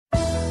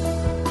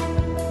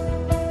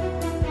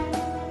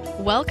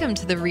Welcome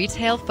to the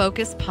Retail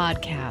Focus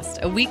Podcast,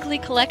 a weekly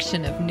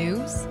collection of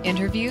news,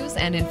 interviews,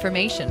 and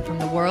information from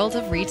the world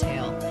of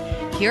retail.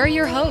 Here are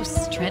your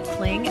hosts, Trent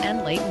Kling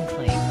and Leighton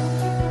Kling.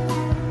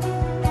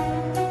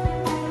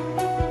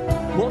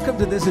 Welcome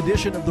to this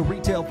edition of the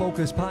Retail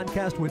Focus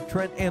Podcast with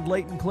Trent and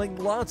Leighton Kling.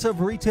 Lots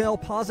of retail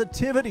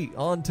positivity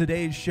on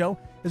today's show.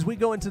 As we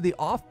go into the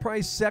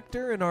off-price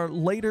sector in our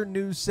later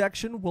news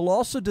section, we'll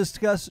also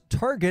discuss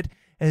Target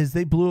as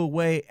they blew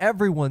away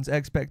everyone's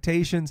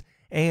expectations,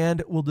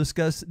 and we'll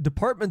discuss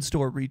department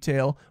store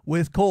retail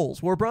with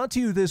Kohl's. We're brought to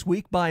you this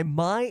week by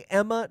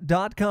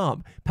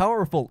myemma.com.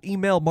 Powerful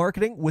email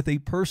marketing with a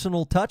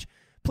personal touch.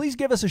 Please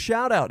give us a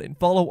shout out and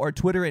follow our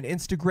Twitter and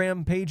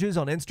Instagram pages.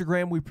 On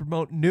Instagram, we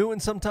promote new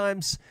and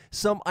sometimes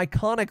some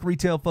iconic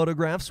retail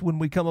photographs when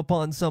we come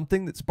upon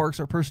something that sparks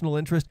our personal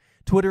interest.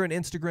 Twitter and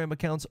Instagram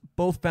accounts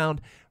both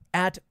found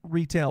at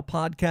Retail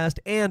Podcast.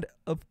 And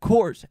of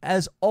course,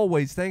 as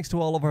always, thanks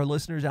to all of our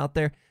listeners out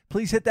there,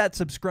 please hit that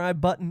subscribe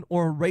button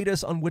or rate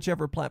us on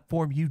whichever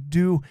platform you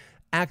do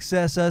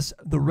access us.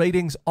 The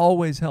ratings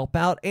always help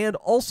out. And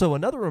also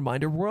another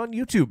reminder, we're on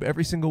YouTube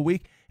every single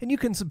week, and you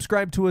can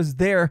subscribe to us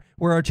there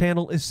where our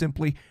channel is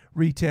simply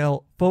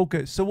Retail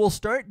Focus. So we'll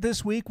start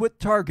this week with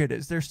Target,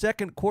 as their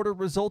second quarter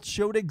results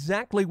showed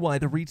exactly why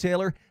the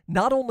retailer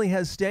not only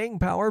has staying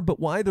power,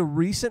 but why the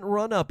recent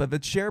run-up of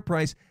its share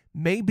price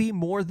may be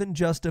more than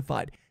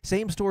justified.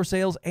 Same-store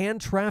sales and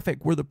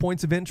traffic were the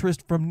points of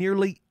interest from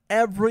nearly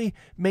every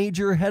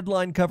major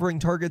headline covering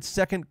Target's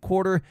second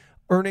quarter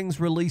earnings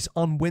release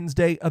on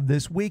Wednesday of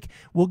this week.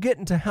 We'll get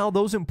into how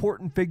those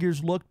important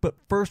figures look, but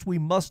first we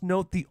must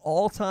note the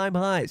all-time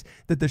highs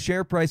that the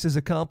share price has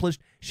accomplished.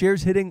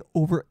 Shares hitting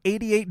over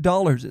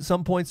 $88 at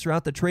some points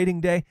throughout the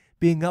trading day,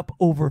 being up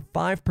over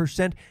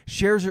 5%.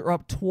 Shares are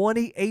up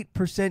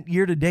 28%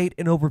 year-to-date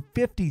and over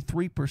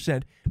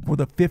 53% for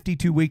the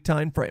 52-week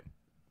time frame.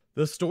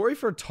 The story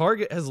for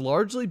Target has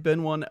largely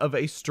been one of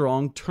a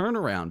strong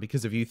turnaround,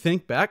 because if you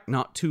think back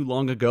not too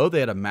long ago, they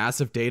had a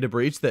massive data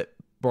breach that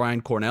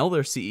Brian Cornell,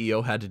 their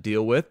CEO, had to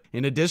deal with.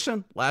 In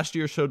addition, last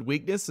year showed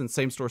weakness in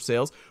same-store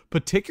sales,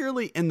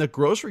 particularly in the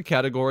grocery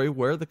category,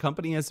 where the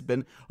company has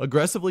been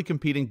aggressively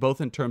competing both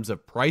in terms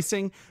of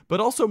pricing, but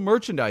also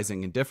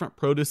merchandising and different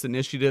produce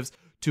initiatives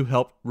to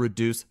help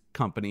reduce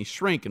company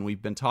shrink. And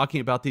we've been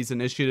talking about these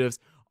initiatives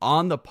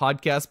on the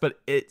podcast, but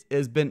it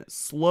has been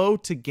slow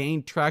to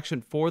gain traction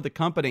for the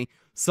company.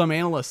 Some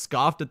analysts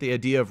scoffed at the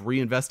idea of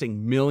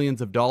reinvesting millions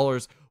of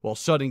dollars while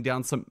shutting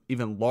down some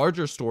even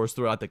larger stores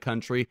throughout the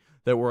country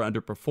that were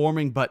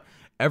underperforming. But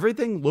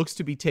everything looks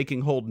to be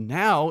taking hold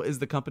now, as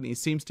the company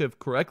seems to have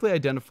correctly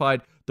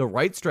identified the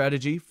right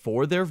strategy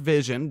for their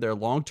vision, their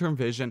long-term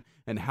vision,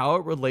 and how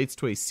it relates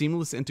to a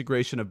seamless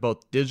integration of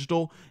both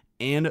digital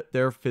and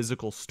their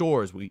physical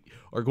stores. We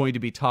are going to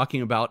be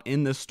talking about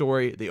in this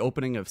story the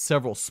opening of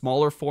several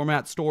smaller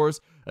format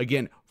stores,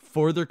 again,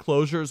 further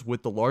closures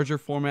with the larger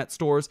format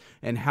stores,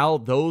 and how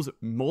those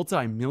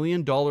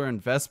multi-million-dollar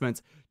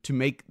investments to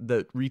make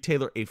the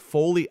retailer a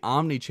fully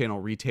omni-channel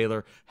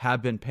retailer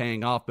have been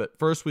paying off. But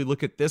first, we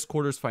look at this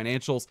quarter's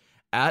financials.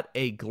 At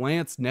a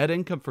glance, net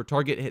income for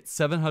Target hit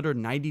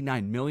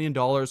 $799 million,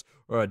 or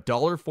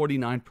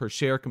 $1.49 per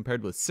share,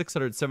 compared with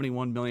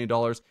 $671 million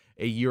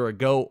a year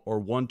ago, or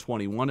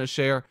 $1.21 a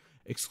share.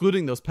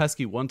 Excluding those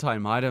pesky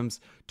one-time items,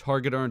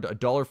 Target earned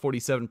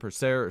 $1.47 per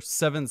share, or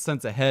 7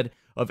 cents ahead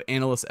of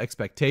analyst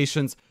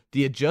expectations.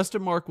 The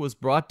adjusted mark was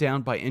brought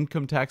down by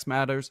income tax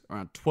matters,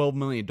 around $12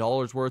 million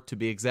worth to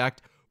be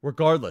exact.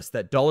 Regardless,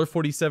 that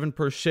 $1.47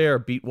 per share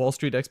beat Wall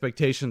Street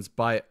expectations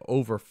by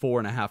over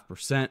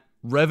 4.5%.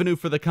 Revenue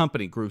for the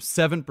company grew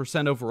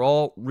 7%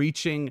 overall,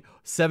 reaching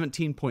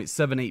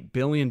 $17.78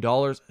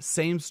 billion.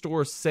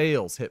 Same-store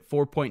sales hit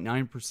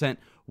 4.9%,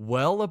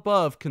 well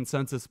above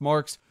consensus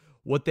marks.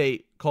 What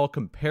they call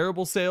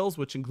comparable sales,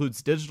 which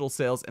includes digital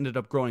sales, ended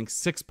up growing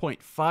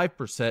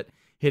 6.5%,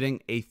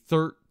 hitting a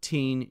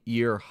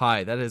 13-year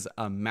high. That is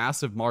a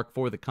massive mark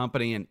for the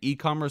company. And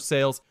e-commerce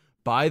sales,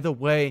 by the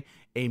way,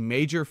 a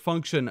major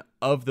function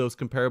of those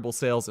comparable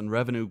sales and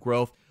revenue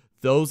growth.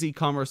 Those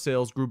e-commerce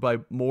sales grew by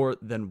more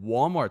than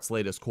Walmart's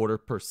latest quarter,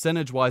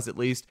 percentage-wise at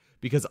least,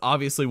 because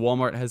obviously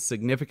Walmart has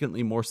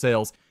significantly more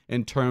sales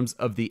in terms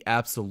of the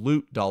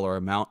absolute dollar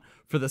amount.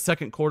 For the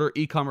second quarter,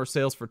 e-commerce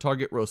sales for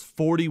Target rose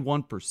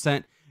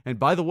 41%. And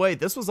by the way,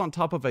 this was on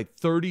top of a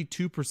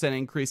 32%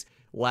 increase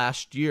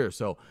last year.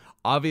 So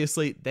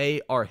obviously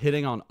they are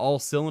hitting on all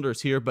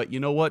cylinders here. But you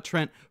know what,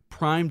 Trent?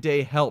 Prime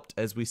Day helped.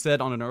 As we said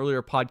on an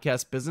earlier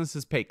podcast,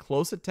 businesses pay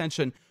close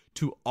attention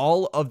to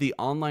all of the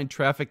online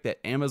traffic that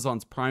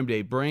Amazon's Prime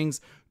Day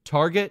brings.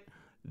 Target,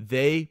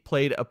 they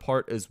played a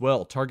part as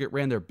well. Target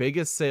ran their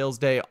biggest sales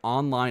day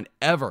online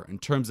ever in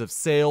terms of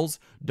sales,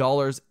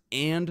 dollars,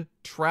 and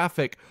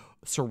traffic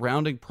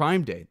surrounding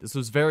Prime Day. This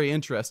was very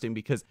interesting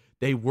because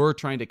they were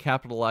trying to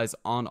capitalize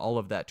on all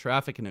of that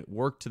traffic, and it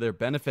worked to their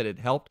benefit. It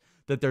helped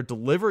that their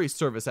delivery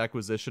service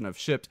acquisition of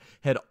Shipt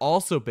had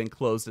also been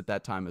closed at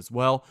that time as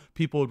well.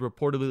 People had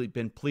reportedly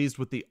been pleased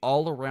with the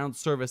all-around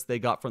service they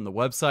got from the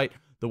website.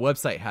 The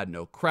website had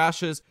no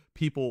crashes.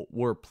 People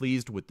were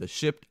pleased with the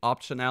shipped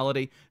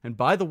optionality. And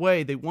by the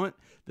way, they want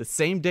the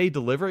same day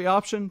delivery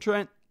option,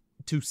 Trent,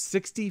 to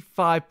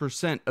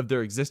 65% of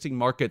their existing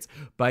markets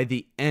by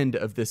the end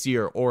of this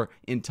year, or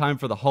in time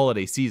for the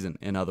holiday season,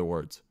 in other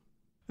words.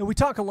 And we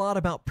talk a lot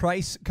about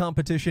price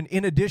competition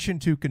in addition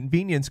to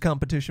convenience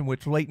competition,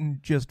 which Leighton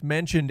just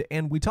mentioned.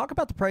 And we talk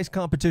about the price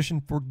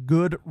competition for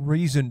good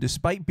reason.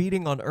 Despite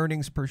beating on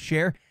earnings per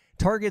share,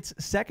 Target's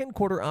second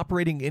quarter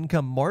operating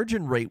income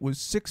margin rate was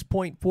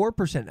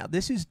 6.4%. Now,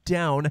 this is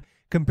down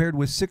compared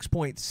with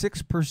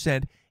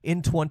 6.6%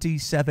 in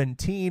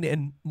 2017.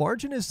 And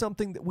margin is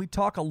something that we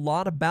talk a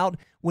lot about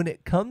when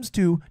it comes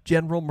to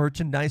general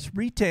merchandise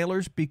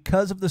retailers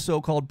because of the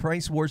so-called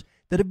price wars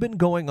that have been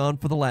going on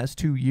for the last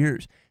 2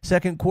 years.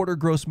 Second quarter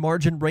gross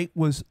margin rate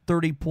was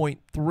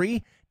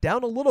 30.3%,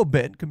 down a little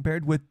bit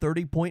compared with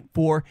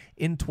 30.4%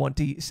 in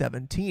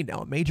 2017. Now,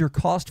 a major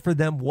cost for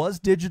them was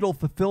digital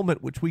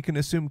fulfillment, which we can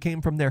assume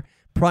came from their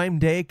Prime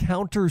Day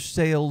counter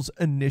sales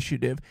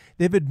initiative.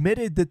 They've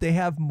admitted that they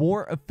have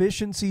more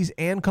efficiencies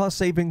and cost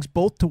savings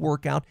both to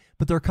work out,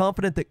 but they're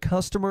confident that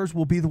customers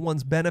will be the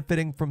ones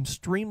benefiting from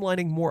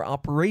streamlining more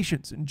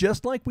operations. And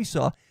just like we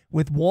saw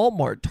with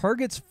Walmart,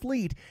 Target's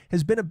fleet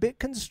has been a bit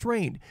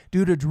constrained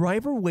due to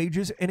driver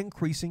wages and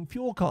increasing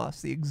fuel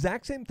costs. The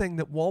exact same thing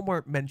that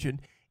Walmart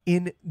mentioned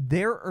in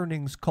their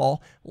earnings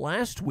call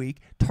last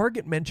week,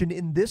 Target mentioned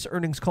in this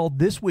earnings call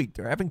this week.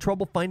 They're having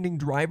trouble finding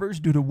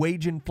drivers due to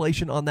wage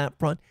inflation on that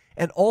front.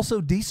 And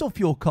also diesel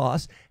fuel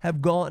costs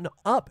have gone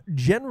up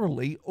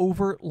generally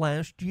over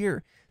last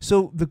year.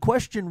 So the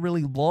question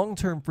really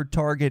long-term for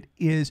Target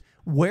is,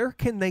 where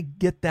can they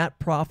get that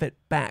profit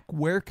back?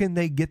 Where can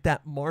they get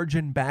that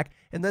margin back?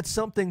 And that's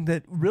something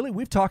that really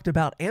we've talked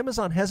about.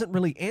 Amazon hasn't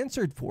really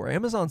answered for.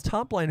 Amazon's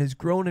top line has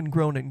grown and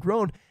grown and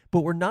grown,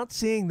 but we're not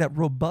seeing that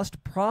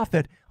robust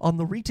profit on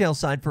the retail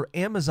side for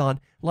Amazon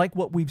like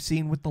what we've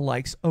seen with the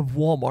likes of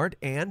Walmart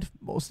and,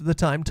 most of the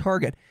time,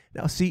 Target.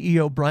 Now,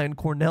 CEO Brian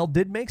Cornell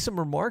did make some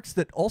remarks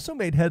that also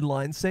made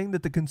headlines, saying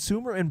that the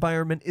consumer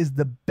environment is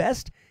the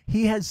best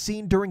he has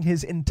seen during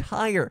his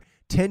entire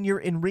tenure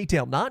in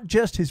retail, not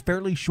just his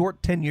fairly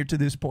short tenure to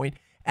this point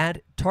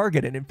at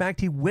Target. And in fact,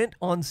 he went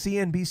on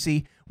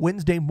CNBC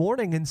Wednesday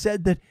morning and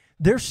said that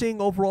they're seeing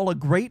overall a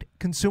great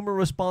consumer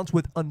response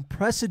with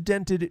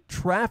unprecedented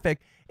traffic.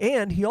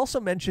 And he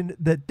also mentioned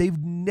that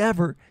they've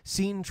never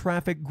seen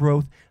traffic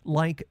growth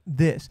like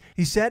this.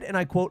 He said, and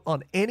I quote,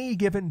 "On any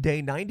given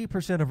day,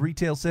 90% of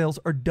retail sales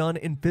are done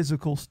in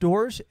physical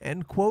stores,"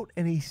 end quote.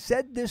 And he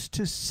said this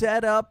to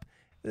set up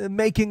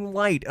making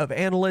light of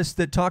analysts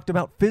that talked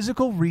about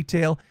physical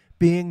retail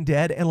being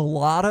dead, and a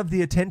lot of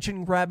the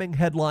attention-grabbing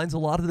headlines, a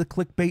lot of the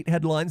clickbait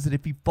headlines that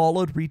if you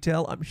followed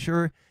retail, I'm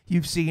sure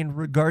you've seen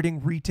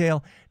regarding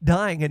retail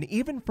dying. And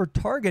even for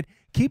Target,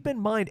 keep in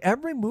mind,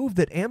 every move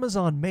that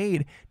Amazon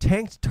made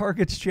tanked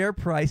Target's share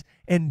price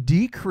and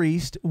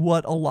decreased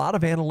what a lot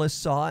of analysts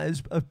saw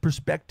as a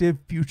prospective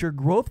future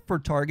growth for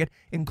Target,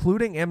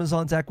 including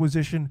Amazon's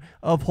acquisition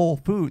of Whole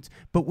Foods.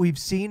 But we've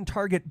seen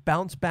Target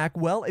bounce back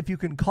well. If you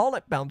can call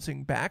it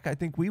bouncing back, I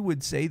think we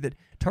would say that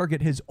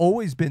Target has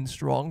always been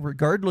strong,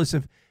 regardless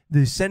of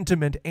the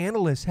sentiment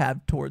analysts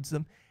have towards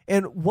them.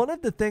 And one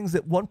of the things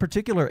that one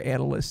particular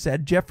analyst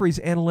said, Jefferies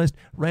analyst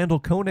Randall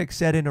Koenig,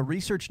 said in a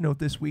research note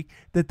this week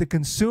that the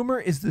consumer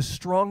is the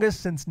strongest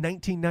since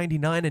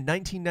 1999. And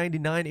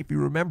 1999, if you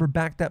remember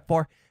back that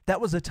far, that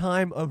was a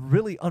time of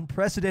really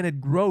unprecedented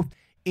growth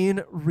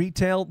in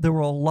retail. There were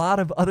a lot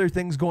of other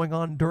things going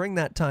on during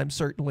that time,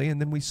 certainly.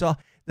 And then we saw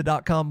the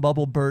dot-com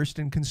bubble burst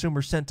and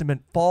consumer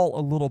sentiment fall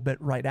a little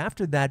bit right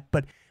after that.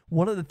 But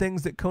one of the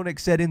things that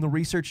Koenig said in the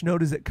research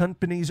note is that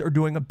companies are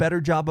doing a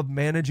better job of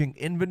managing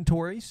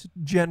inventories,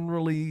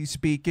 generally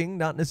speaking,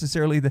 not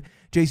necessarily the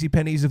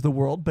JCPenney's of the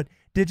world, but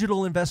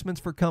digital investments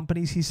for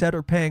companies, he said,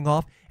 are paying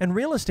off, and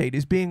real estate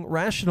is being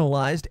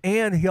rationalized.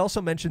 And he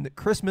also mentioned that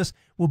Christmas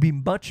will be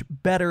much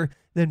better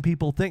than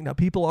people think. Now,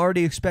 people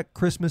already expect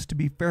Christmas to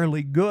be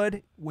fairly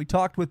good. We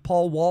talked with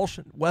Paul Walsh,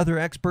 weather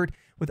expert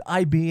with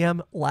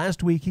IBM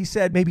last week. He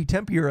said maybe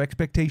temper your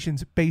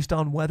expectations based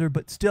on weather,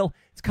 but still,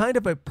 it's kind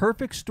of a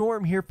perfect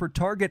storm here for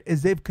Target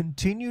as they've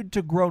continued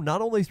to grow,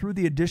 not only through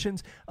the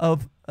additions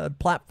of a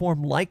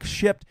platform like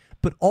Shipt,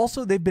 but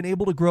also they've been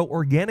able to grow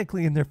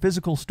organically in their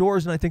physical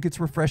stores, and I think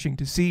it's refreshing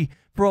to see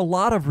for a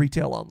lot of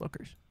retail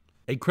onlookers.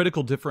 A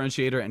critical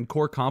differentiator and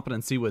core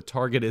competency with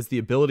Target is the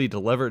ability to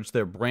leverage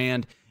their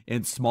brand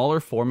in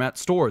smaller format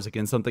stores.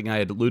 Again, something I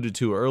had alluded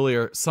to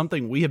earlier,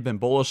 something we have been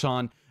bullish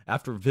on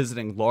after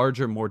visiting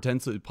larger, more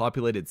densely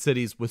populated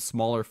cities with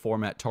smaller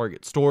format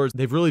Target stores.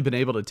 They've really been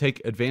able to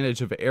take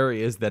advantage of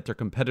areas that their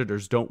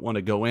competitors don't want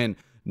to go in,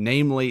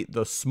 namely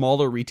the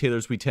smaller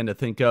retailers we tend to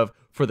think of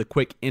for the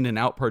quick in and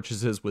out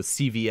purchases with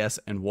CVS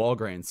and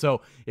Walgreens.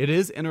 So it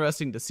is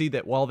interesting to see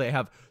that while they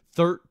have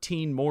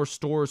 13 more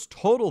stores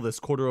total this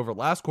quarter over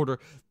last quarter,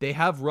 they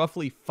have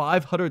roughly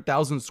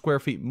 500,000 square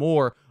feet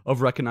more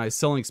of recognized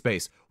selling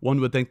space. One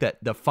would think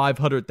that the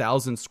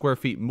 500,000 square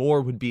feet more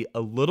would be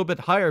a little bit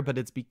higher, but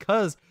it's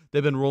because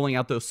they've been rolling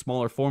out those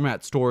smaller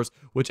format stores,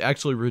 which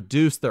actually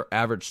reduce their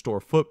average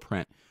store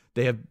footprint.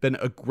 They have been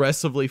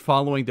aggressively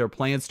following their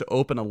plans to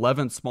open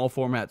 11 small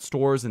format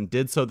stores and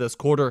did so this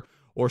quarter,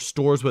 or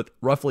stores with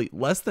roughly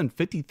less than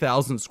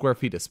 50,000 square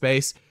feet of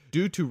space.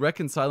 Due to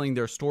reconciling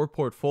their store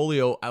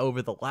portfolio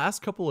over the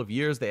last couple of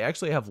years, they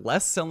actually have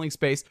less selling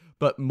space,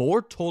 but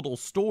more total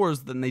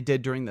stores than they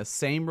did during the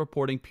same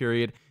reporting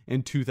period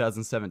in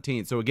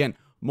 2017. So again,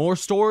 more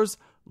stores,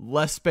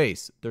 less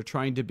space. They're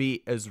trying to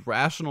be as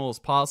rational as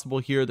possible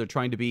here. They're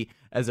trying to be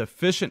as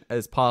efficient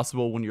as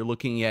possible when you're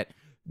looking at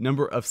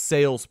number of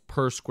sales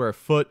per square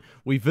foot.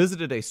 We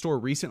visited a store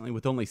recently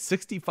with only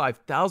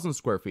 65,000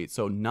 square feet,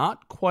 so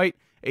not quite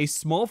a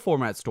small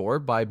format store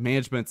by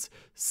management's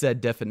said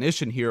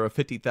definition here of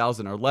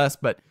 50,000 or less,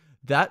 but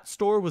that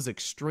store was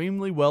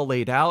extremely well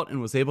laid out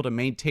and was able to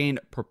maintain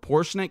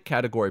proportionate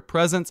category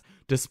presence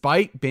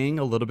despite being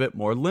a little bit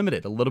more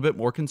limited, a little bit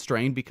more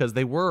constrained because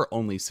they were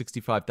only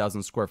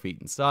 65,000 square feet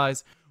in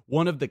size.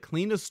 One of the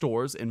cleanest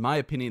stores, in my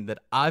opinion, that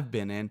I've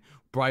been in.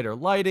 Brighter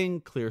lighting,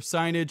 clear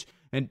signage,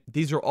 and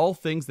these are all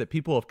things that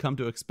people have come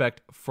to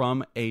expect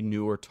from a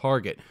newer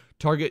Target.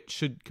 Target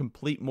should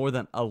complete more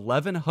than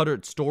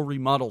 1,100 store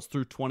remodels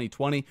through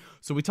 2020.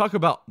 So we talk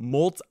about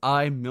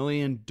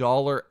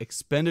multi-million-dollar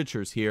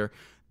expenditures here.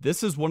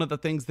 This is one of the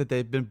things that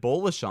they've been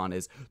bullish on,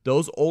 is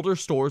those older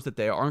stores that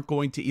they aren't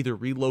going to either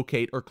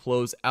relocate or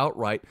close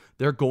outright,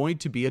 they're going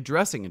to be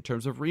addressing in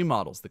terms of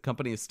remodels. The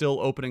company is still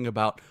opening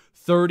about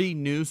 30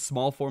 new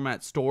small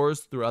format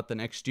stores throughout the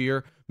next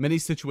year, many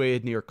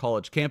situated near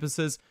college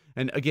campuses.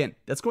 And again,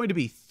 that's going to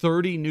be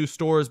 30 new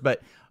stores,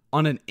 but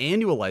on an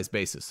annualized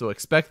basis. So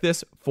expect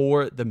this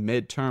for the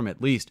midterm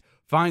at least.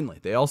 Finally,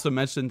 they also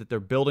mentioned that they're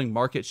building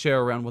market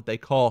share around what they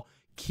call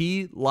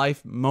key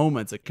life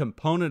moments, a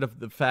component of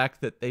the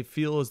fact that they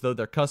feel as though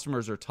their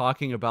customers are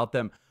talking about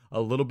them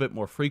a little bit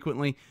more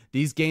frequently.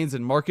 These gains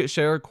in market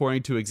share,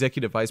 according to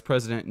Executive Vice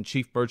President and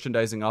Chief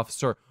Merchandising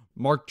Officer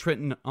Mark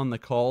Tritton on the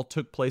call,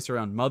 took place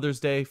around Mother's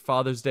Day,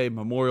 Father's Day,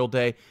 Memorial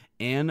Day,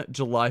 and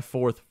July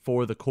 4th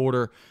for the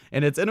quarter.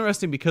 And it's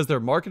interesting because their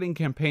marketing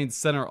campaigns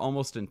center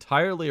almost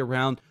entirely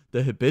around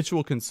the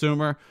habitual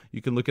consumer.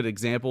 You can look at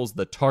examples,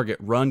 the Target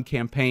Run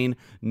campaign,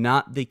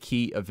 not the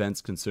key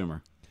events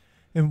consumer.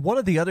 And one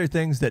of the other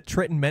things that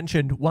Tritton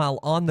mentioned while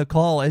on the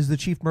call as the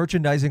Chief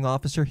Merchandising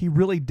Officer, he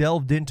really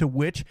delved into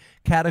which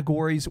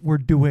categories were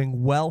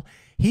doing well.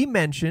 He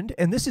mentioned,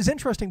 and this is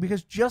interesting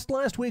because just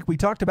last week we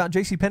talked about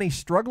JCPenney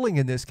struggling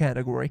in this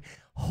category,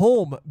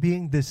 home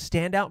being the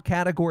standout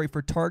category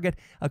for Target,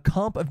 a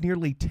comp of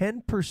nearly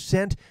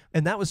 10%,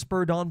 and that was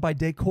spurred on by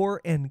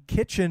decor and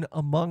kitchen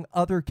among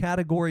other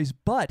categories.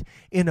 But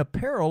in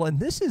apparel,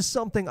 and this is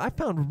something I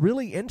found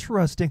really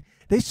interesting,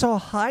 they saw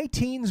high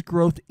teens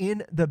growth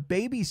in the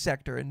baby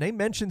sector, and they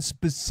mentioned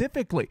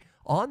specifically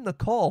on the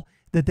call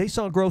that they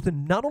saw growth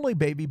in not only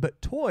baby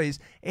but toys,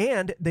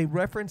 and they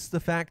referenced the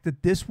fact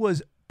that this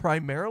was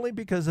primarily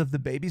because of the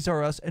Babies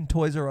R Us and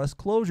Toys R Us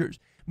closures,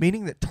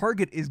 meaning that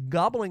Target is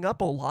gobbling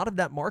up a lot of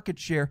that market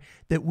share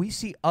that we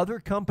see other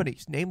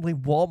companies, namely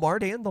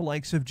Walmart and the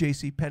likes of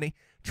JCPenney,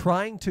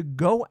 trying to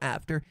go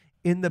after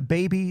in the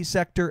baby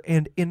sector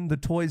and in the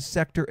toys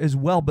sector as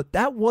well. But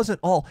that wasn't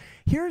all.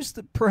 Here's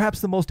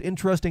perhaps the most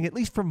interesting, at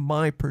least from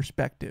my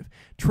perspective.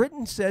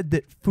 Tritton said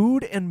that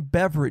food and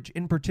beverage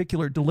in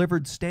particular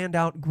delivered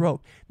standout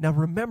growth. Now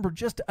remember,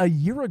 just a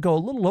year ago, a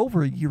little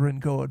over a year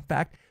ago, in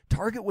fact,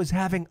 Target was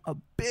having a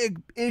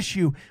big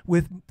issue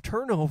with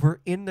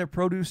turnover in their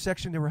produce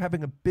section. They were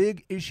having a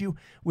big issue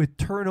with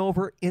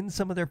turnover in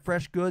some of their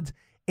fresh goods,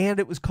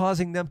 and it was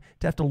causing them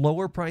to have to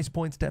lower price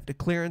points, to have to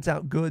clearance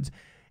out goods.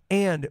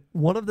 And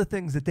one of the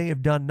things that they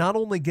have done, not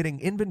only getting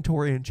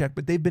inventory in check,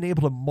 but they've been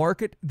able to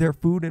market their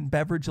food and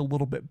beverage a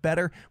little bit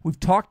better. We've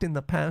talked in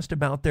the past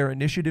about their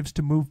initiatives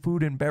to move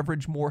food and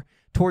beverage more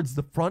towards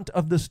the front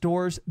of the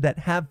stores that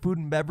have food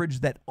and beverage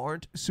that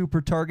aren't super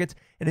Targets,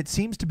 and it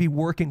seems to be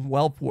working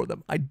well for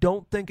them. I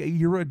don't think a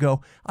year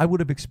ago I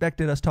would have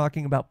expected us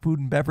talking about food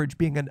and beverage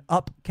being an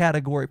up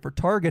category for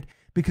Target,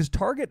 because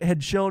Target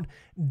had shown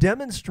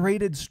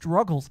demonstrated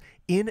struggles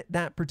in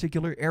that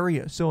particular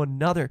area. So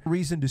another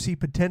reason to see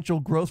potential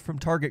growth from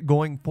Target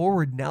going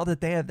forward now that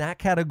they have that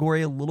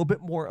category a little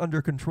bit more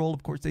under control.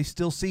 Of course, they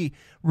still see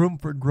room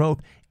for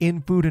growth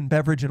in food and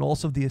beverage and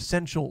also the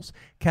essentials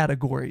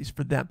categories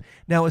for them.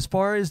 Now, as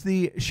far as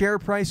the share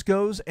price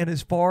goes and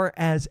as far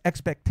as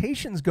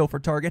expectations go for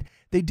Target,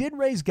 they did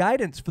raise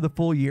guidance for the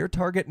full year.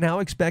 Target now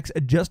expects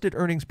adjusted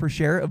earnings per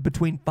share of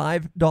between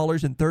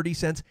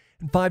 $5.30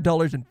 and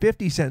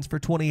 $5.50 for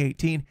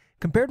 2018,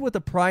 compared with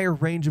a prior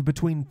range of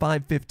between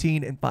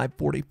 $5.15 and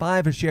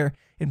 $5.45 a share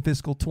in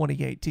fiscal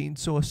 2018.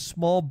 So a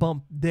small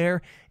bump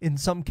there. In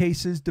some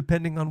cases,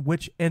 depending on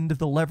which end of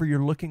the lever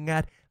you're looking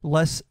at,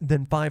 less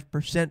than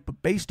 5%.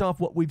 But based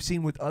off what we've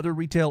seen with other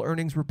retail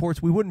earnings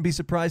reports, we wouldn't be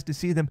surprised to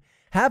see them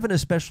have an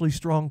especially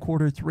strong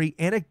quarter three.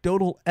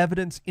 Anecdotal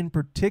evidence in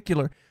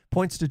particular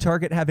points to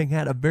Target having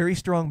had a very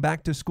strong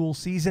back-to-school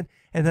season,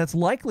 and that's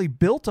likely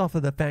built off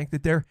of the fact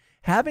that they're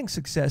having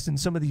success in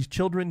some of these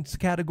children's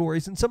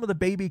categories and some of the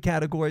baby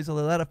categories,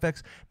 although that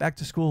affects back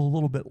to school a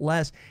little bit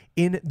less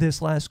in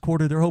this last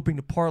quarter. They're hoping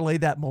to parlay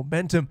that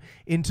momentum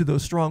into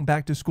those strong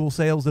back to school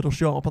sales that'll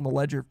show up on the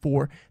ledger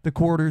for the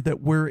quarter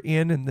that we're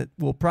in and that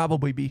we'll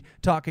probably be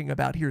talking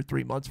about here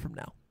 3 months from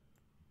now.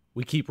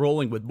 We keep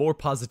rolling with more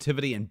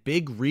positivity in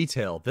big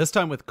retail, this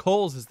time with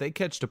Kohl's as they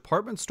catch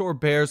department store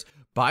bears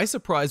by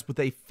surprise with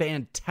a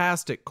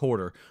fantastic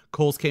quarter.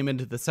 Kohl's came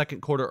into the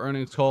second quarter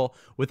earnings call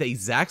with a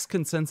Zacks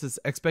consensus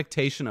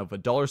expectation of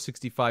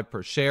 $1.65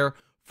 per share.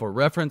 For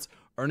reference,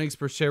 earnings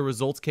per share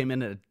results came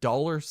in at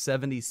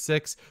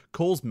 $1.76.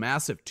 Kohl's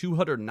massive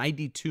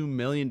 $292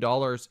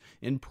 million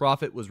in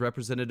profit was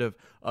representative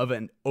of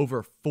an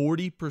over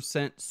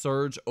 40%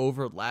 surge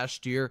over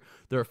last year.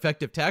 Their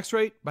effective tax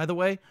rate, by the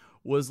way,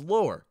 was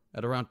lower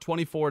at around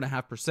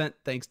 24.5%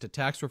 thanks to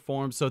tax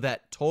reform. So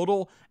that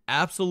total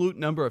absolute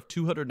number of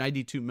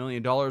 $292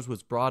 million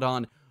was brought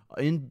on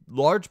in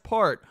large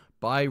part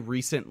by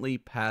recently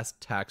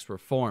passed tax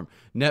reform.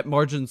 Net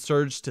margin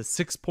surged to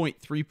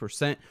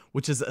 6.3%,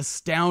 which is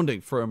astounding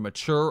for a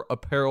mature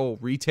apparel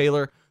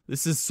retailer.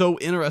 This is so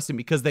interesting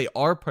because they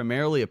are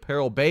primarily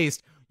apparel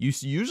based. You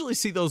usually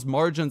see those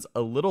margins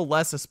a little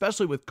less,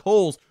 especially with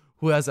Kohl's,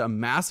 who has a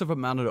massive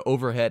amount of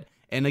overhead.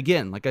 And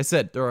again, like I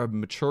said, they're a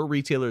mature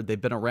retailer.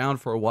 They've been around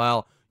for a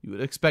while. You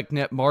would expect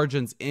net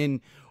margins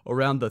in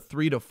around the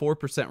 3 to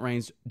 4%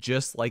 range,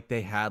 just like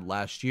they had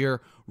last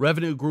year.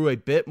 Revenue grew a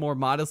bit more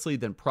modestly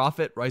than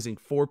profit, rising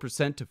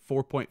 4% to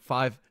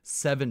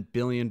 $4.57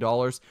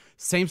 billion.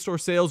 Same-store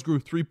sales grew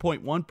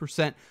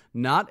 3.1%.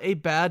 Not a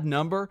bad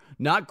number.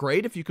 Not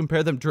great if you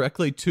compare them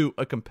directly to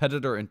a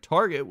competitor in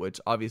Target, which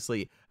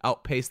obviously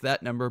outpaced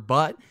that number,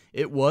 but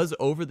it was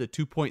over the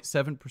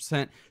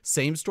 2.7%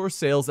 same-store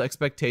sales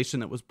expectation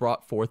that was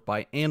brought forth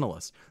by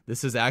analysts.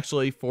 This is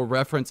actually, for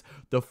reference,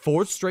 the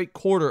fourth straight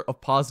quarter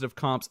of positive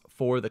comps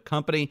for the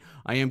company.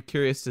 I am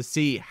curious to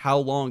see how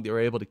long they were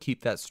able to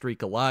keep that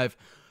streak alive.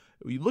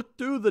 We look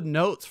through the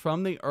notes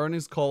from the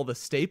earnings call. The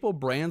staple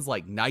brands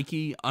like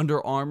Nike,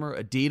 Under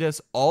Armour,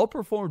 Adidas all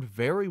performed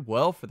very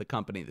well for the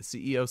company. The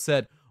CEO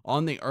said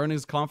on the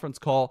earnings conference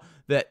call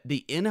that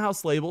the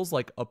in-house labels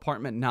like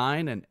Apartment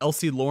 9 and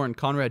LC Lauren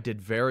Conrad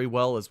did very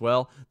well as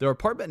well. Their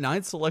Apartment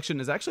 9 selection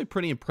is actually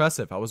pretty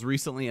impressive. I was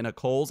recently in a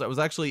Kohl's. I was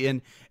actually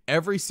in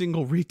every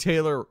single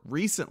retailer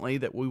recently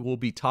that we will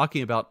be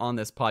talking about on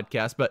this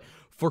podcast. But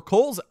for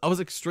Kohl's, I was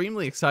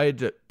extremely excited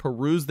to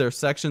peruse their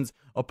sections.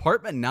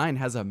 Apartment 9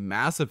 has a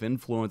massive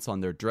influence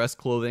on their dress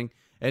clothing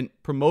and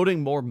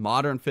promoting more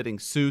modern fitting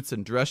suits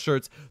and dress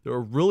shirts that are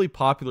really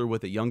popular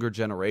with the younger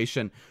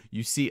generation.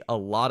 You see a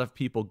lot of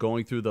people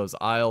going through those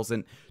aisles.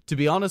 And to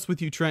be honest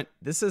with you, Trent,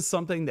 this is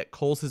something that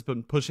Kohl's has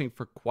been pushing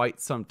for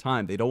quite some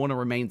time. They don't want to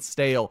remain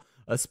stale,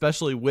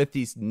 especially with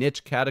these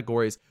niche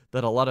categories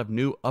that a lot of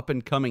new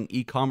up-and-coming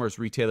e-commerce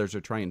retailers are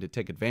trying to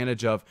take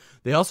advantage of.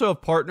 They also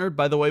have partnered,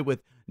 by the way,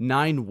 with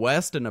 9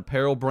 West, an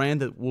apparel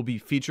brand that will be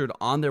featured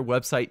on their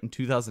website in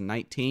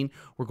 2019.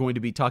 We're going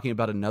to be talking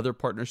about another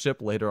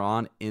partnership later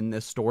on in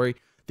this story.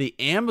 The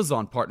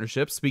Amazon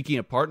partnership, speaking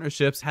of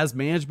partnerships, has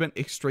management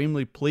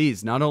extremely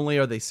pleased. Not only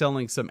are they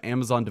selling some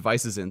Amazon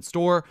devices in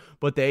store,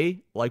 but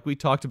they, like we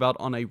talked about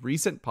on a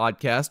recent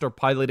podcast, are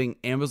piloting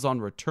Amazon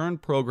return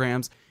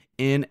programs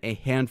in a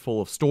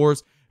handful of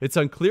stores. It's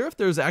unclear if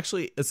there's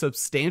actually a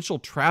substantial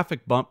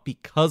traffic bump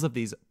because of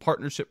these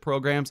partnership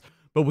programs,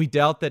 but we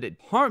doubt that it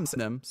harms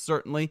them.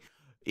 Certainly,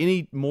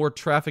 any more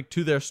traffic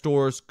to their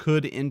stores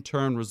could in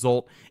turn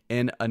result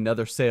in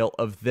another sale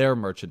of their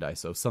merchandise.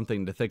 So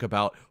something to think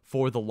about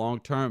for the long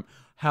term.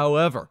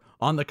 However,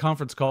 on the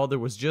conference call, there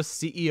was just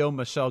CEO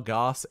Michelle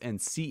Goss and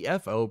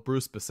CFO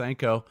Bruce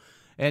Bosanko.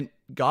 And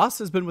Goss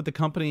has been with the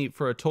company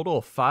for a total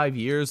of 5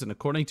 years. And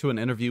according to an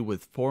interview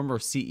with former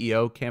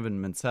CEO Kevin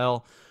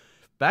Mansell,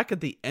 back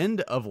at the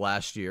end of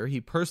last year,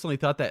 he personally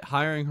thought that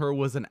hiring her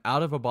was an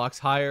out-of-a-box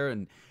hire,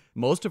 and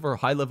most of her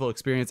high-level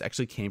experience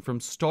actually came from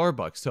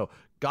Starbucks. So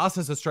Goss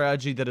has a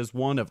strategy that is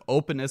one of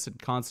openness and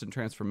constant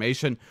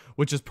transformation,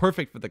 which is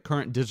perfect for the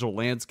current digital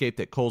landscape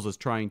that Kohl's is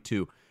trying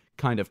to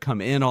kind of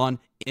come in on.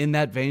 In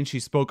that vein, she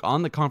spoke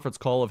on the conference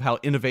call of how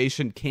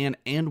innovation can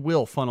and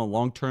will funnel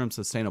long-term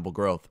sustainable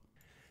growth.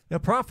 Now,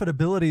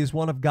 profitability is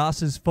one of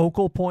Goss's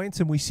focal points,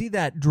 and we see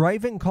that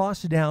driving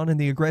costs down and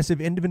the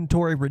aggressive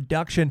inventory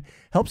reduction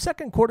helps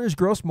second quarter's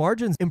gross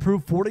margins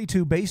improve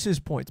 42 basis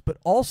points. But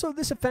also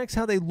this affects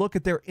how they look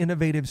at their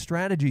innovative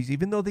strategies.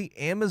 Even though the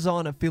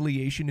Amazon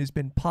affiliation has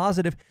been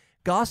positive,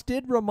 Goss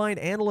did remind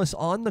analysts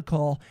on the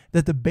call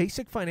that the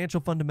basic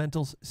financial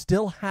fundamentals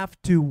still have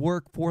to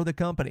work for the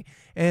company.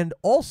 And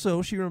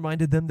also, she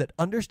reminded them that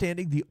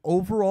understanding the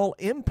overall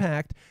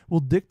impact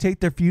will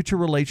dictate their future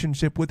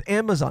relationship with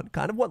Amazon.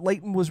 Kind of what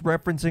Leighton was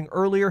referencing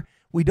earlier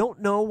We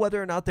don't know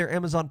whether or not their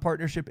Amazon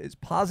partnership is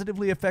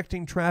positively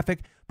affecting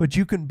traffic, but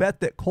you can bet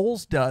that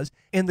Kohl's does.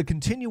 And the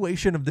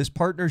continuation of this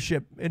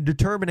partnership and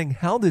determining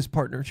how this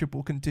partnership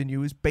will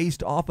continue is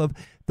based off of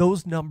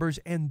those numbers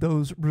and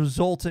those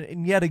results.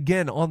 And yet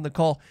again, on the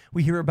call,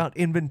 we hear about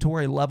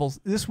inventory levels.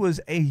 This was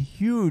a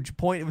huge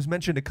point. It was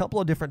mentioned a couple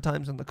of different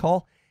times in the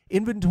call.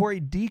 Inventory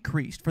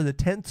decreased for the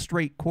 10th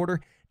straight quarter,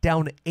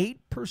 down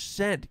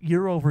 8%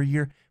 year over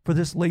year for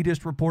this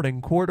latest reporting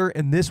quarter.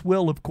 And this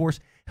will, of course,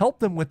 help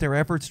them with their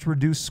efforts to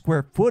reduce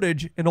square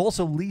footage and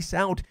also lease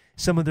out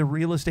some of their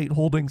real estate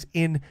holdings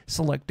in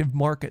selective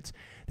markets.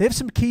 They have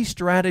some key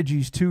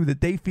strategies, too,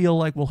 that they feel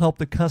like will help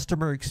the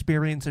customer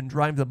experience and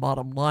drive the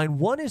bottom line.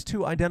 One is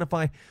to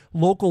identify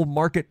local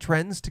market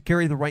trends to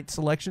carry the right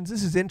selections.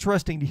 This is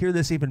interesting to hear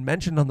this even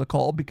mentioned on the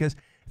call because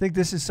I think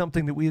this is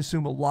something that we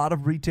assume a lot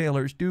of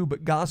retailers do,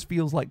 but Goss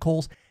feels like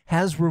Kohl's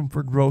has room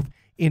for growth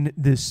in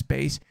this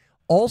space.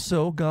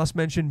 Also, Goss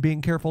mentioned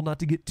being careful not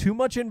to get too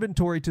much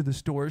inventory to the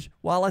stores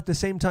while at the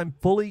same time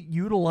fully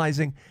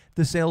utilizing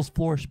the sales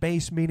floor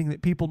space, meaning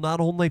that people not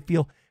only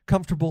feel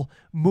comfortable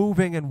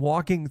moving and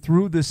walking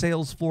through the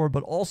sales floor,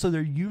 but also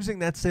they're using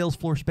that sales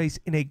floor space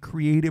in a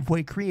creative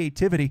way.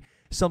 Creativity,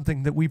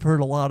 something that we've heard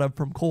a lot of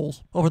from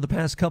Kohl's over the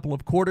past couple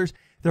of quarters.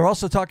 They're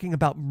also talking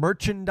about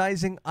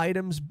merchandising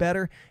items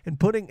better and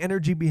putting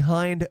energy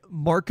behind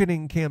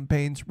marketing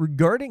campaigns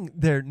regarding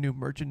their new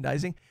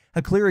merchandising.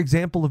 A clear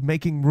example of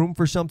making room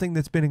for something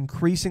that's been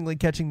increasingly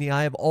catching the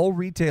eye of all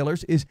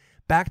retailers is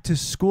back to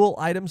school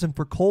items, and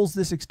for Kohl's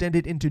this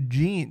extended into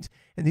jeans.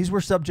 And these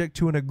were subject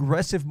to an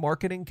aggressive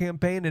marketing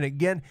campaign. And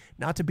again,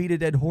 not to beat a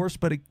dead horse,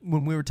 but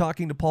when we were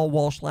talking to Paul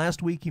Walsh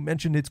last week, he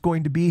mentioned it's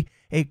going to be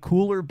a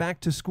cooler back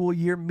to school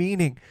year,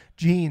 meaning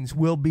jeans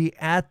will be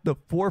at the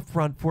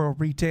forefront for a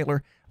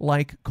retailer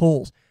like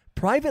Kohl's.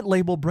 Private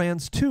label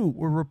brands, too,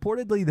 were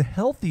reportedly the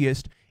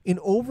healthiest in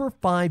over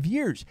 5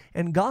 years.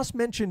 And Goss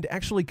mentioned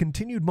actually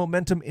continued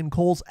momentum in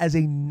Kohl's as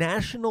a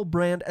national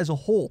brand as a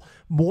whole.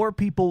 More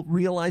people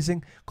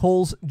realizing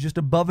Kohl's just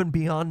above and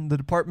beyond the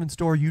department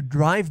store you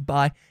drive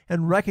by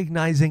and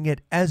recognizing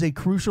it as a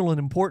crucial and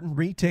important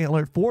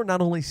retailer for not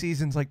only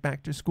seasons like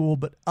back to school,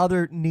 but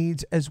other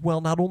needs as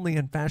well, not only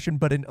in fashion,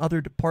 but in other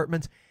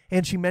departments.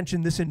 And she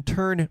mentioned this in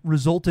turn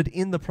resulted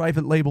in the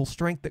private label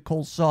strength that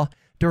Kohl's saw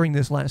during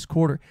this last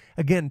quarter.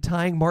 Again,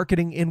 tying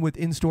marketing in with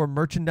in-store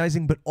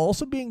merchandising, but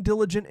also being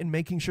diligent in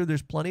making sure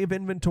there's plenty of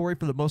inventory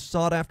for the most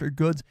sought-after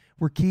goods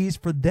were keys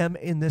for them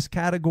in this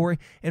category.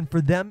 And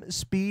for them,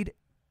 speed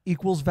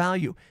equals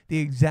value. The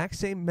exact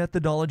same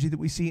methodology that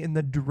we see in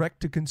the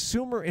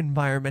direct-to-consumer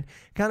environment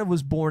kind of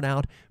was borne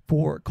out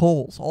for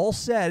Kohl's. All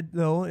said,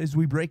 though, as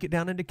we break it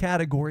down into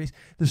categories,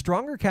 the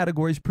stronger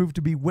categories prove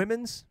to be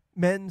women's,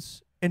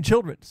 men's, and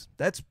children's.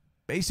 That's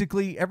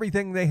basically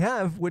everything they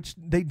have, which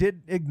they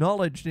did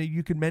acknowledge.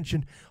 You can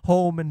mention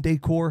home and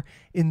decor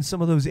in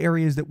some of those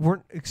areas that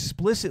weren't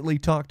explicitly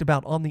talked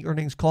about on the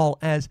earnings call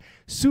as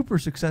super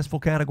successful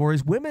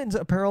categories. Women's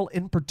apparel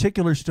in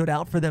particular stood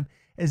out for them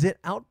as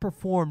it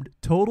outperformed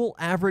total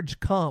average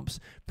comps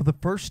for the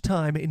first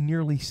time in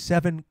nearly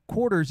 7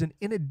 quarters. And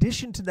in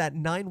addition to that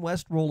 9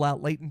 West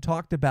rollout Leighton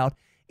talked about,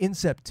 in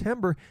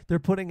September, they're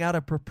putting out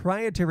a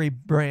proprietary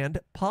brand,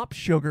 Pop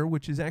Sugar,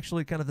 which is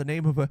actually kind of the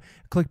name of a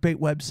clickbait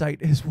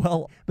website as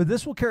well. But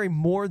this will carry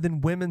more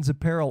than women's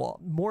apparel,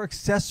 more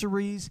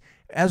accessories.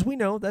 As we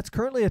know, that's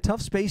currently a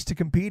tough space to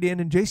compete in,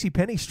 and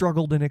JCPenney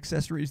struggled in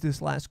accessories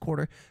this last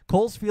quarter.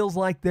 Kohl's feels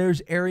like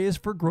there's areas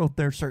for growth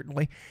there,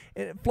 certainly.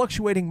 And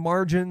fluctuating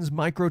margins,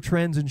 micro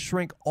trends, and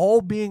shrink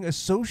all being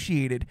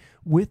associated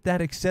with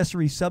that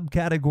accessory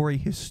subcategory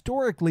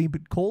historically,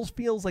 but Kohl's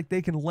feels like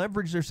they can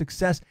leverage their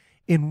success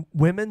in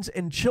women's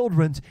and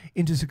children's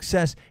into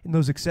success in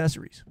those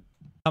accessories.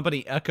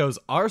 Company echoes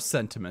our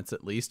sentiments,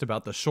 at least,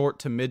 about the short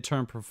to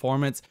midterm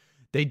performance.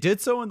 They did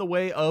so in the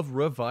way of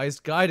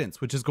revised guidance,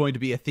 which is going to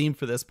be a theme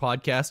for this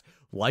podcast.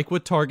 Like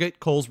with Target,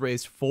 Kohl's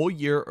raised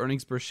full-year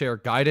earnings per share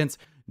guidance,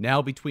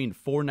 now between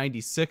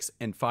 $4.96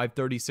 and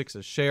 $5.36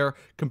 a share,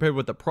 compared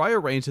with the prior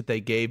range that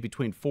they gave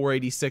between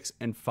 $4.86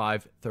 and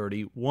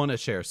 $5.31 a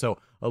share. So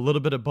a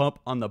little bit of bump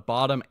on the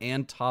bottom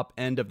and top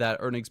end of that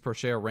earnings per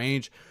share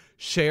range.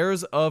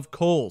 Shares of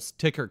Kohl's,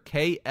 ticker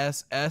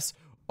KSS,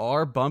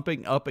 are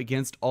bumping up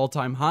against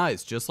all-time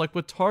highs. Just like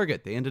with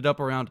Target, they ended up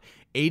around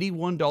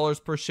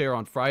 $81 per share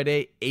on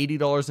Friday,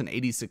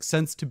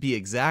 $80.86 to be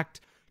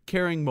exact,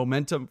 carrying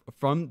momentum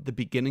from the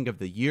beginning of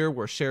the year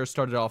where shares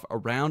started off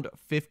around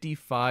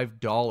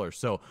 $55.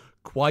 So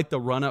quite the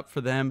run-up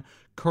for them.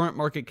 Current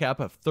market cap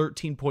of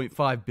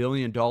 $13.5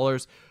 billion.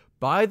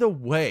 By the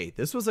way,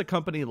 this was a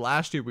company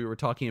last year we were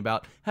talking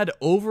about had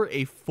over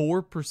a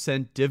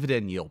 4%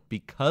 dividend yield.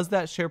 Because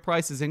that share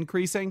price is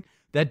increasing,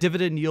 that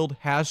dividend yield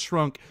has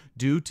shrunk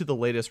due to the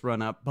latest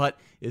run-up, but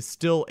is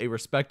still a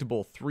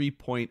respectable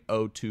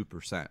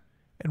 3.02%.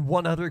 And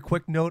one other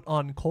quick note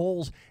on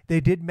Kohl's,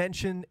 they did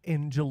mention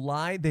in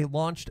July they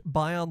launched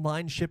buy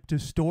online, ship to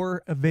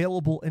store,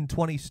 available in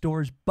 20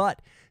 stores.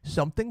 But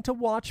something to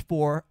watch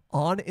for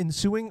on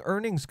ensuing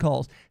earnings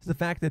calls is the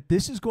fact that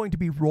this is going to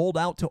be rolled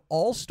out to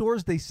all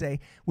stores, they say,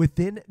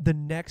 within the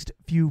next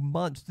few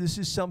months. This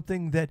is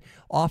something that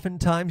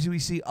oftentimes we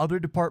see other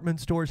department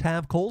stores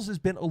have. Kohl's has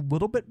been a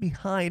little bit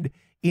behind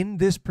in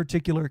this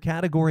particular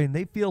category, and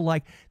they feel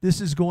like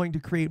this is going to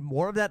create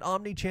more of that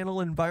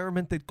omni-channel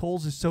environment that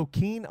Kohl's is so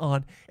keen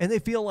on, and they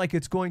feel like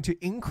it's going to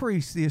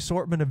increase the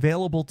assortment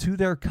available to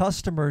their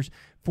customers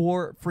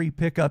for free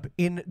pickup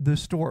in the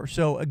store.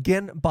 So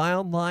again, buy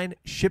online,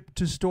 ship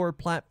to store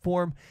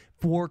platform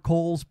for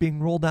Kohl's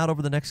being rolled out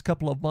over the next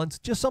couple of months.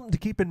 Just something to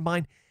keep in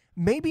mind.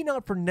 Maybe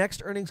not for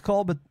next earnings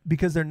call, but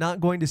because they're not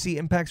going to see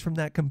impacts from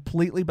that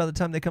completely by the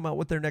time they come out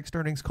with their next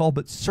earnings call,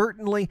 but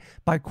certainly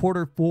by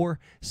quarter 4,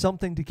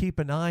 something to keep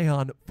an eye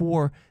on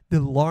for the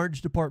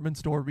large department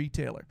store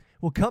retailer.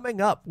 Well,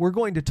 coming up, we're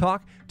going to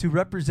talk to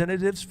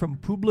representatives from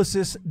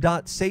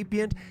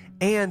Publicis.Sapient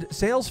and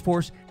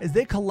Salesforce as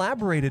they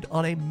collaborated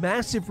on a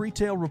massive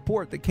retail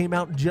report that came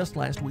out just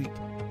last week.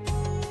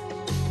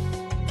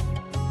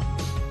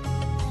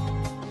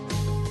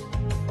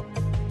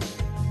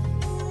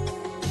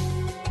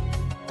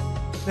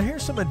 Now,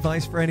 here's some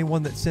advice for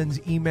anyone that sends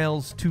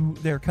emails to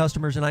their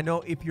customers. And I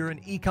know if you're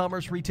an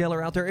e-commerce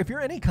retailer out there, if you're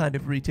any kind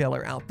of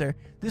retailer out there,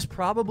 this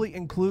probably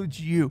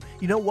includes you.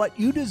 You know what?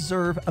 You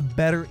deserve a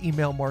better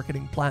email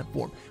marketing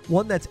platform,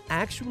 one that's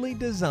actually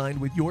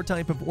designed with your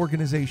type of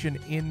organization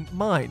in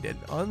mind. And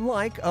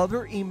unlike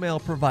other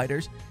email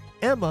providers,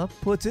 Emma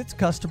puts its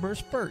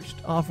customers first,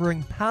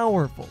 offering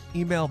powerful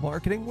email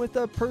marketing with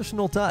a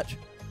personal touch.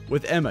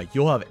 With Emma,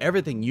 you'll have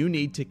everything you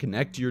need to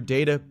connect your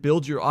data,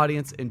 build your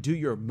audience, and do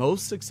your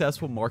most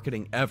successful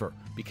marketing ever.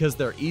 Because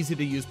their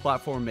easy-to-use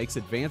platform makes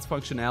advanced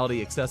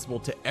functionality accessible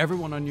to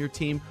everyone on your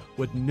team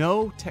with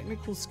no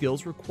technical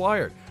skills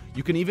required.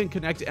 You can even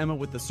connect Emma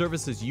with the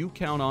services you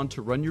count on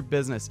to run your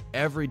business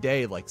every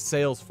day, like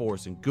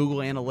Salesforce and Google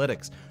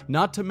Analytics.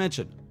 Not to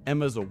mention,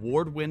 Emma's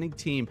award-winning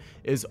team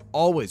is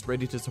always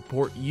ready to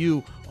support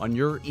you on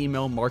your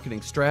email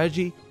marketing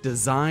strategy,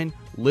 design,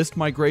 list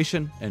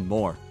migration, and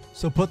more.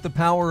 So put the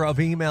power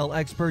of email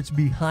experts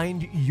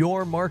behind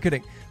your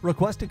marketing.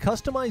 Request a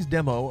customized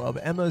demo of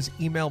Emma's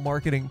email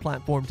marketing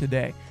platform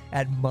today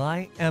at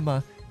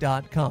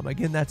myemma.com.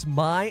 Again, that's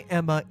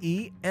myemma,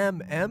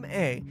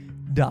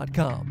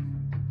 EMMA.com.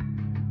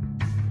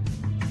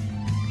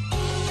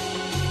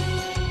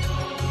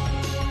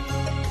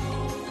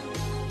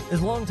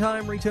 As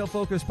longtime Retail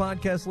Focus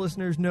podcast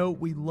listeners know,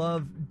 we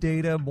love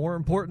data. More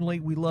importantly,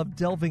 we love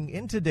delving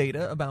into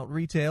data about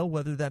retail,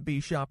 whether that be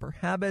shopper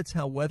habits,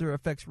 how weather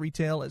affects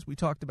retail, as we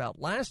talked about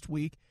last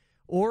week,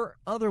 or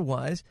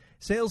otherwise.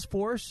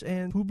 Salesforce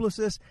and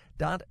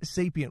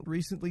Publicis.Sapient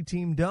recently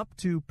teamed up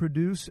to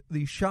produce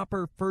the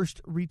Shopper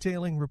First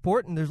Retailing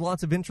Report, and there's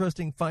lots of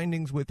interesting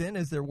findings within,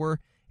 as there were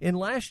in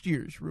last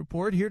year's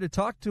report. Here to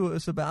talk to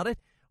us about it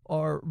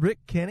are Rick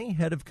Kenney,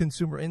 Head of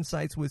Consumer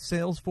Insights with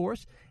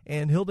Salesforce,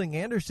 and Hilding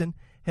Anderson,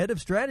 Head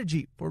of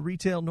Strategy for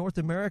Retail North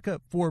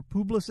America for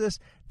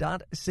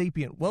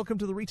Publicis.Sapient. Welcome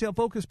to the Retail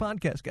Focus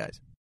podcast,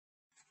 guys.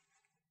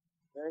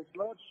 Thanks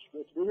much.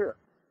 Good to be here.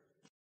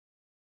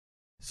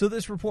 So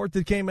this report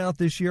that came out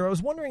this year, I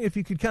was wondering if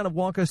you could kind of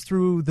walk us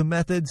through the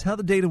methods, how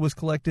the data was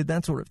collected,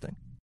 that sort of thing.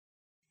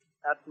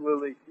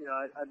 Absolutely.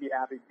 I'd be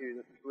happy to.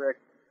 This is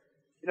Rick.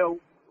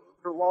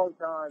 For a long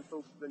time,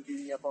 folks have been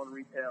beating up on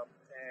retail.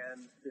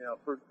 And,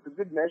 for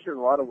good measure in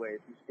a lot of ways.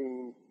 We've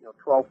seen,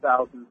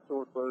 12,000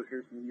 store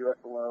closures in the U.S.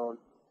 alone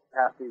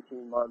past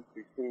 18 months.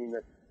 We've seen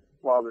that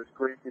while there's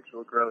great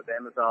digital growth,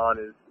 Amazon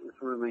is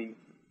really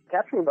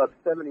capturing about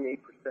 78%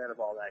 of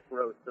all that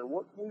growth. So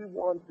what we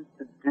wanted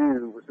to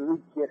do was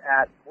really get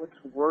at what's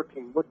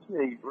working, what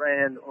can a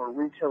brand or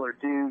retailer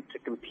do to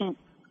compete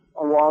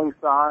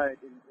alongside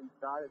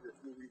inside of this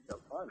new retail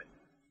climate.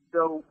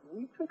 So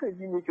we took a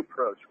unique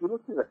approach. We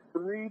looked at a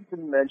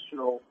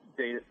 3-dimensional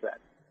data set.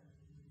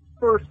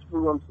 First, we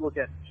wanted to look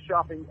at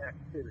shopping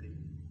activity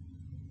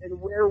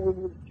and where we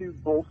needed to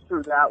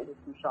bolster that with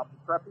some shopping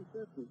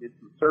preferences. We did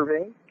some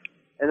surveying.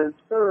 And then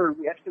third,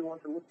 we actually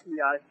wanted to look through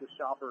the eyes of the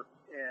shopper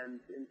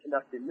and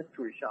conduct a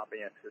mystery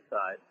shopping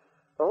exercise.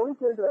 So I want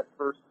to get into that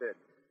first bit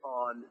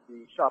on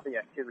the shopping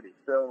activity.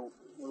 So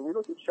when we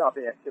look at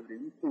shopping activity,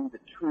 we see the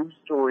true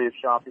story of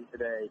shopping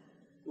today,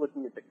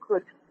 looking at the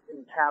clicks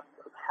and taps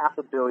of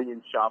 500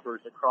 million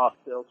shoppers across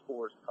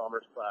Salesforce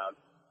Commerce Cloud.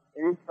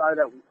 And inside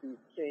that, we see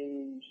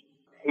change,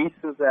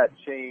 pace of that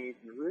change,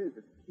 and really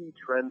the key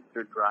trends that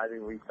are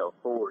driving retail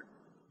forward.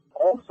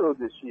 Also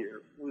this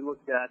year, we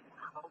looked at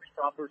how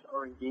shoppers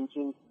are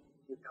engaging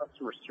with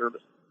customer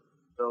service.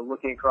 So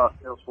looking across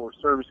Salesforce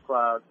Service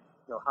Cloud,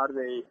 how do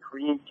they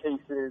create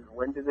cases?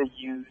 When do they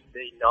use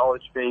a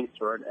knowledge base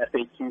or an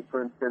FAQ,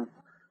 for instance?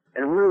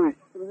 And really,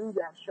 through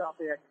that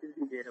shopping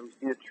activity data, we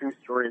see the true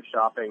story of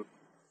shopping.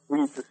 We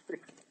used a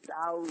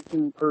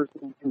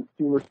 6,000-person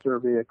consumer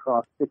survey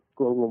across 6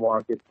 global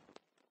markets.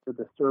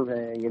 for the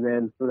surveying. And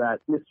then for that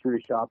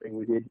mystery shopping,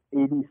 we did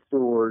 80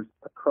 stores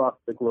across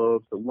the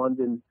globe, so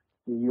London,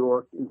 New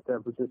York, and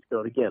San Francisco.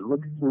 And again,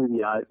 look through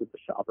the eyes of the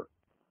shopper.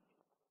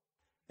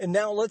 And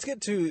now let's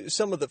get to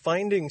some of the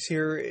findings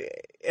here.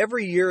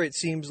 Every year, it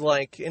seems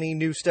like any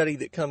new study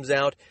that comes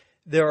out,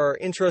 there are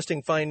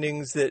interesting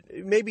findings that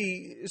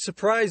maybe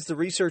surprise the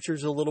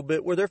researchers a little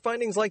bit. Were there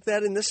findings like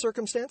that in this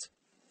circumstance?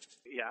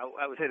 Yeah,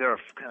 I would say there are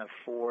kind of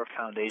four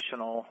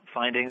foundational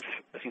findings,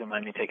 if you don't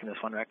mind me taking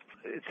this one, Rick.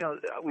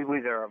 We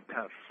believe there are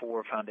kind of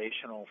four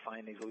foundational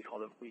findings, what we call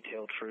the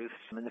retail truths.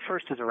 And the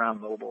first is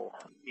around mobile.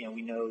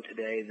 We know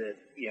today that,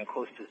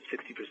 close to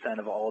 60%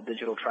 of all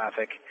digital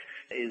traffic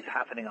is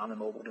happening on the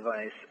mobile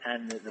device,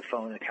 and the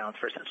phone accounts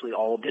for essentially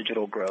all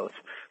digital growth,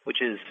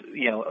 which is,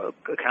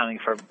 accounting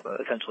for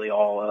essentially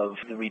all of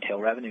the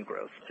retail revenue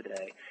growth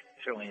today,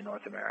 certainly in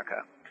North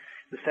America.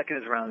 The second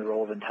is around the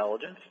role of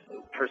intelligence.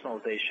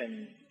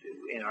 Personalization,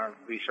 in our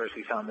research,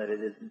 we found that it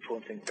is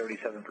influencing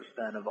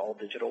 37% of all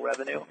digital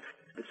revenue,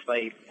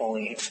 despite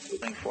only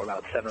accounting for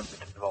about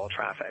 7% of all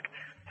traffic.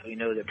 So we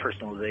know that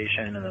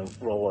personalization and the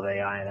role of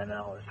AI and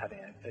ML is having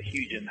a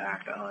huge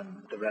impact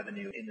on the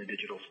revenue in the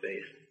digital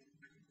space.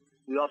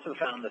 We also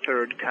found the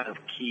third kind of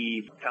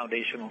key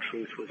foundational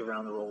truth was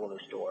around the role of the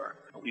store.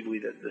 We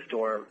believe that the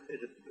store is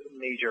a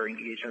major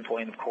engagement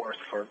point, of course,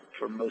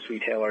 for most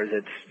retailers.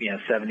 It's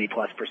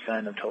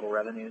 70+% of total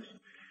revenues.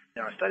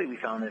 In our study, we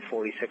found that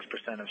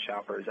 46% of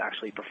shoppers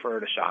actually prefer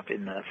to shop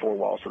in the four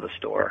walls of the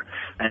store,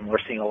 and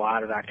we're seeing a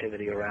lot of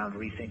activity around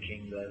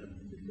rethinking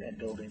and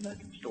building the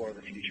store of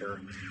the future,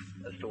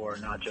 a store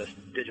not just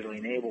digitally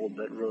enabled,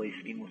 but really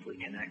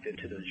seamlessly connected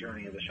to the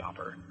journey of the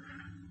shopper.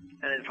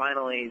 And then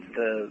finally,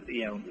 the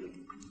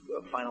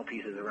final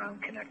piece is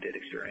around connected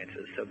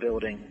experiences. So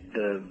building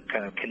the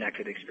kind of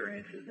connected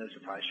experiences. No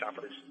surprise,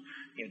 shoppers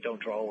don't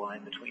draw a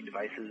line between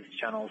devices,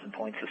 channels, and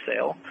points of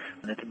sale.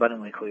 And it's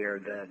abundantly clear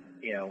that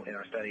in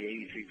our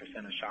study,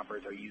 83% of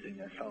shoppers are using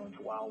their phones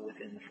while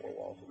within the four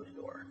walls of the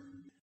store.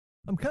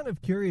 I'm kind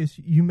of curious.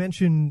 You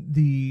mentioned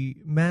the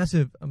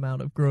massive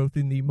amount of growth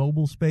in the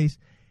mobile space.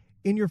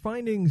 In your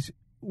findings,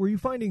 were you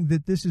finding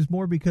that this is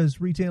more because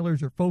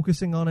retailers are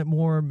focusing on it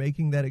more,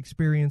 making that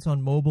experience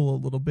on mobile a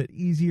little bit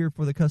easier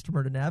for the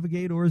customer to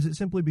navigate, or is it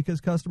simply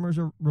because customers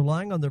are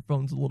relying on their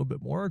phones a little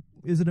bit more?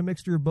 Is it a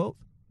mixture of both?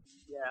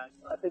 Yeah,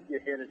 I think you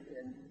hit it.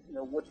 And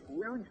what's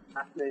really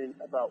fascinating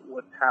about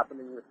what's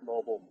happening with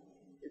mobile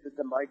is that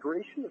the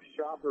migration of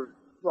shoppers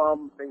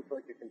from things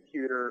like a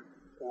computer,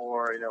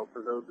 or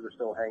for those that are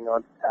still hanging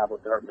on to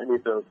tablets, there aren't many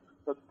of those,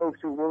 but folks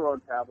who were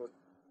on tablets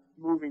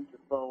moving to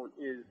phone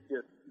is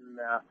just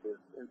massive.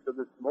 And so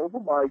this mobile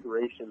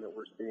migration that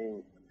we're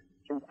seeing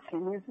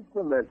continues its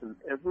momentum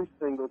every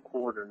single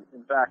quarter.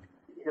 In fact,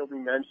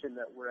 Hilding mentioned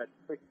that we're at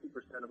 60%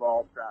 of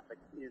all traffic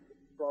is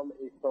from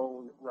a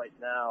phone right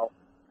now.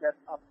 That's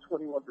up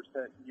 21%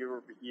 year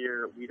over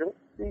year. We don't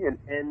see an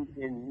end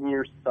in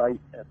near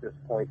sight at this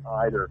point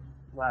either.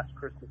 Last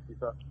Christmas, we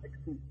saw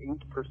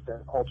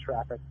 68% all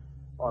traffic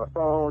on a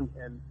phone,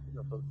 and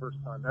for the first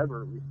time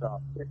ever, we saw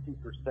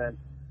 50%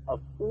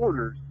 of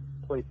orders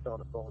placed on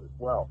a phone as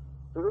well.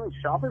 So really,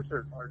 shoppers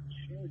are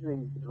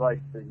choosing the device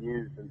to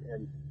use,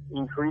 and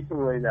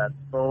increasingly that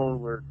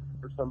phone, where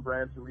for some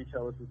brands and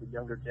retailers with a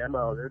younger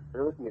demo,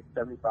 they're looking at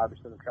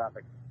 75% of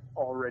traffic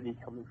already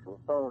coming from a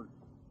phone.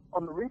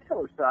 On the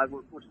retailer side,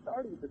 we're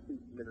starting to see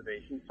some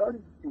innovation,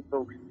 starting to see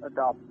folks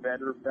adopt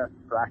better best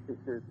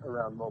practices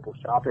around mobile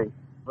shopping.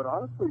 But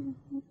honestly,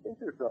 we think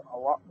there's a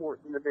lot more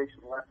innovation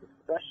left,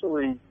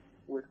 especially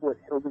with what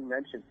Hilding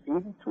mentioned.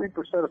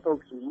 83% of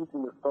folks are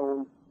using their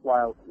phone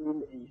while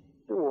in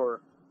a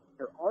store.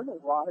 There aren't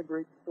a lot of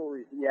great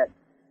stories yet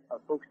of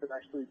folks that are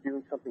actually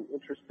doing something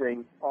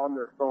interesting on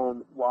their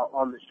phone, while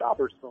on the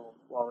shopper's phone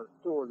while in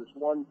a store. There's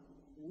one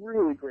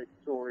really great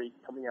story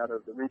coming out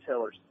of the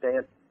retailer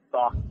Stance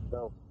Socks.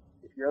 So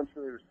if you're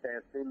unfamiliar with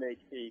Stance, they make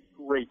a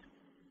great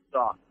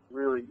sock,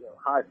 really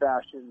high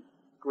fashion,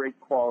 great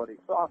quality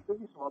socks. They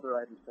do some other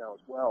items now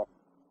as well.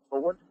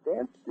 But what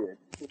Stance did,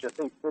 which I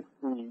think fits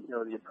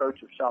the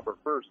approach of Shopper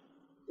First,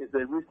 is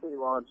they recently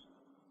launched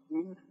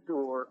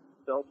in-store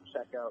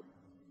self-checkout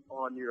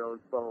on your own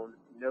phone,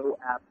 no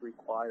app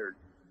required.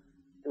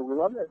 And we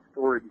love that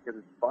story because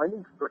it's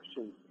finding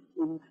friction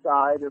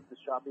inside of the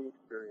shopping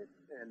experience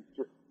and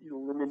just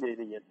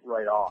eliminating it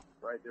right off,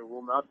 right? There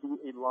will not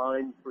be a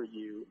line for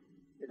you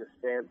in a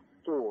Stance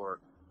store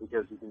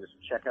because you can just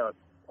check out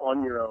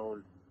on your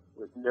own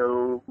with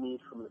no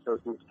need from an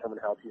associate to come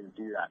and help you to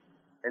do that.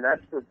 And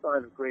that's the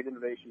sign of great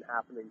innovation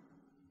happening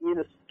in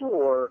a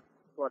store,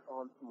 but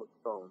on someone's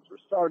phones. We're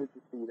starting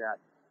to see that,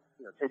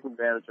 taking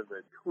advantage of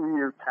the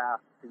clear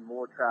path to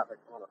more traffic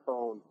on a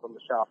phone from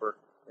the shopper,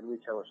 and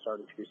retailers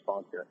starting to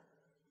respond to it.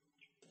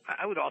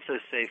 I would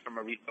also say, from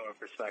a retailer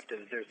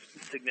perspective, there's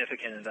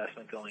significant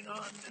investment going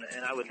on,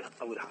 and I would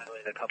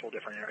highlight a couple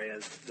different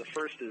areas. The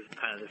first is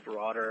kind of this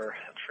broader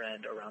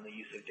trend around the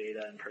use of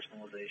data and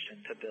personalization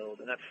to build,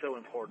 and that's so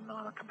important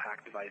on a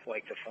compact device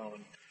like the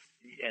phone.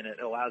 And it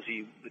allows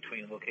you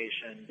between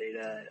location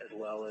data as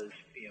well as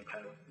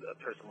kind of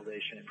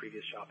personalization and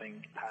previous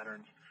shopping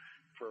patterns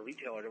for a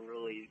retailer to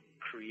really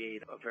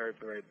create a very,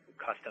 very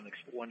custom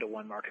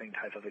one-to-one marketing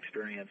type of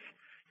experience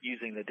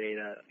using the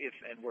data.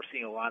 And we're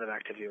seeing a lot of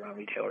activity around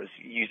retailers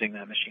using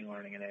that machine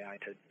learning and AI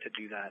to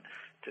do that,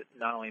 to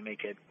not only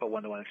make it a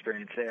one-to-one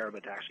experience there,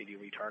 but to actually do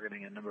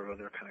retargeting and a number of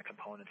other kind of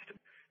components to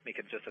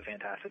make it just a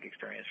fantastic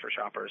experience for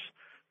shoppers.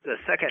 The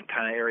second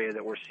kind of area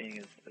that we're seeing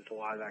is a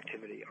lot of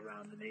activity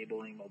around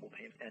enabling mobile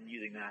payment and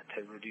using that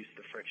to reduce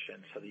the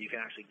friction so that you can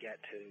actually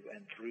get to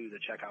and through the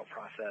checkout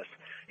process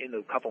in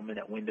the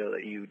couple-minute window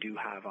that you do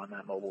have on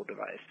that mobile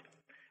device.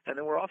 And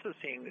then we're also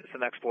seeing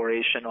some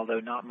exploration, although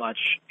not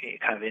much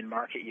kind of in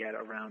market yet,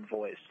 around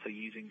voice. So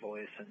using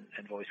voice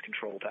and voice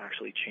control to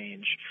actually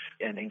change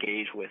and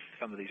engage with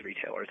some of these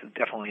retailers. It's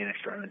definitely an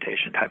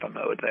experimentation type of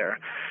mode there.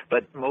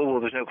 But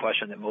mobile, there's no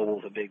question that mobile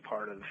is a big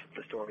part of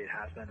the story. It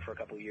has been for a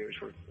couple of years.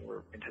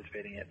 We're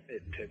anticipating it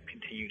to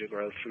continue to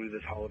grow through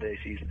this holiday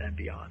season and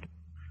beyond.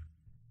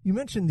 You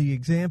mentioned the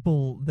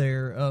example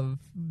there of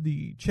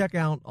the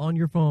checkout on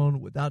your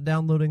phone without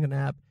downloading an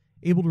app,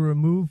 able to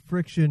remove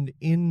friction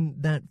in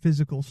that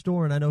physical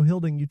store. And I know,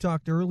 Hilding, you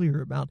talked earlier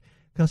about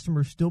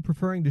customers still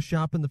preferring to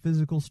shop in the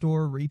physical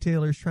store,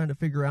 retailers trying to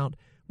figure out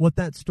what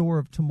that store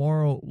of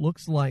tomorrow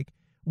looks like.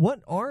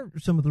 What are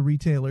some of the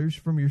retailers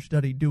from your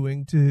study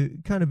doing to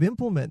kind of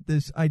implement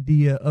this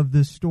idea of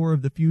this store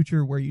of the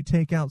future where you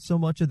take out so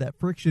much of that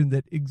friction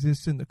that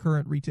exists in the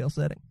current retail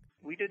setting?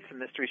 We did some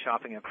mystery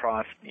shopping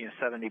across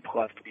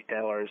 70-plus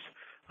retailers.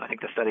 I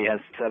think the study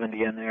has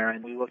 70 in there,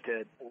 and we looked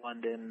at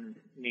London,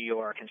 New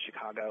York, and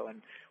Chicago.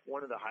 And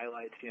one of the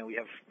highlights,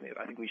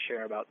 I think we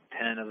share about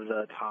 10 of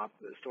the top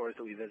stores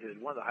that we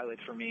visited. One of the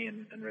highlights for me,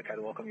 and Rick, I'd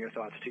welcome your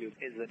thoughts too,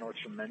 is the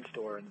Nordstrom men's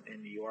store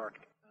in New York,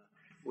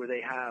 where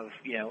they have,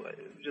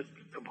 just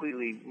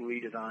completely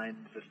redesigned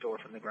the store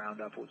from the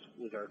ground up,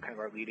 was our kind of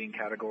our leading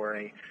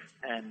category,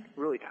 and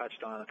really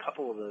touched on a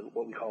couple of the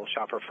what we call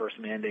shopper first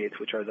mandates,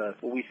 which are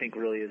what we think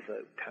really is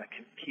the kind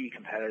of key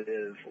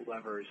competitive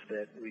levers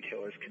that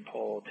retailers can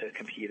pull to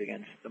compete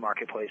against the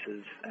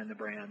marketplaces and the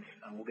brands.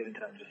 We'll get into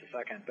that in just a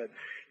second. But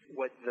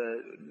what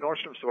the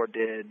Nordstrom store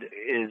did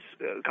is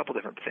a couple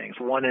different things.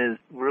 One is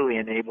really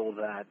enable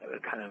that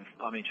kind of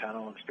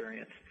omni-channel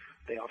experience.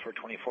 They offer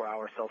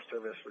 24-hour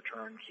self-service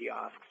return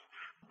kiosks.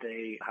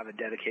 They have a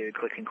dedicated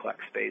click and collect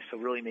space, so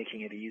really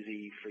making it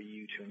easy for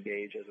you to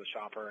engage as a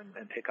shopper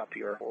and pick up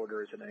your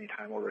orders at any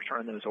time or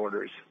return those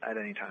orders at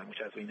any time, which,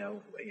 as we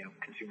know,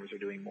 consumers are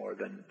doing more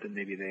than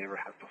maybe they ever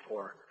have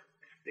before.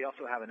 They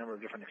also have a number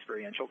of different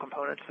experiential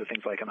components, so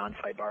things like an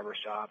on-site barber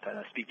shop and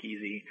a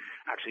speakeasy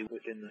actually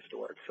within the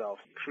store itself,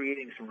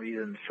 creating some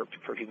reasons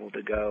for people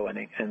to go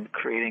and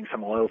creating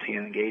some loyalty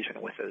and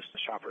engagement with those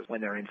shoppers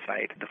when they're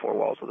inside the four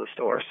walls of the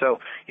store. So,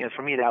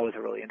 for me, that was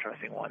a really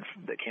interesting one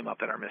that came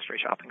up in our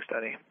mystery shopping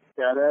study.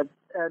 Yeah, I'd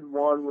add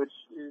one, which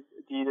is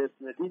Adidas,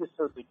 and Adidas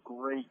does a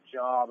great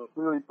job of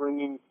really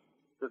bringing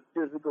the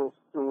physical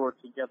store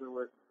together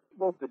with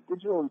both the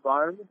digital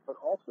environment, but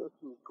also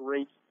some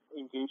great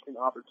engagement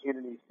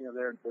opportunities.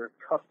 Their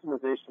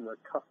customization, their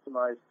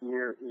customized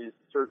gear is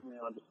certainly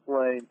on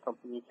display, and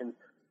something you can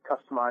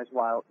customize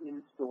while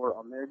in store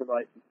on their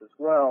devices as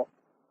well.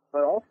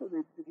 But also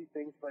they do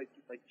things like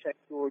check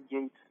your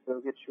gates,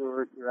 they'll get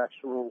your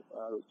actual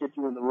get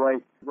you in the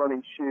right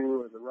running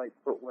shoe or the right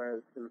footwear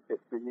that's going to fit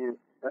for you.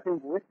 I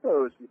think with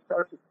those we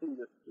start to see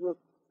this real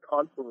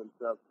confluence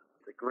of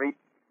the great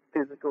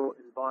physical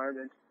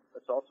environment.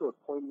 It's also a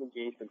point of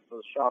engagement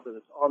for the shopper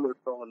that's on their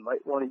phone,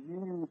 might want to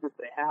use, if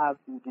they have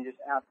the Adidas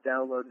app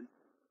downloaded,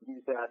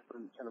 use that for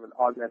kind of an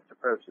augmented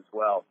approach as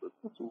well. So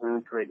it's some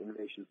really great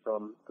innovation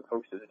from the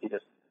folks at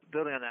Adidas.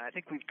 Building on that, I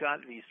think we've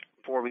got these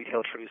four retail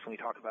truths when we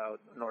talk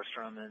about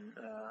Nordstrom and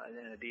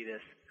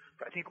Adidas.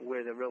 But I think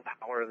where the real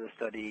power of the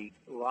study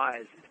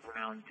lies is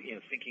around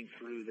thinking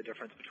through the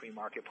difference between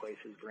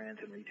marketplaces,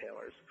 brands, and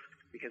retailers.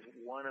 Because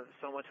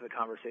so much of the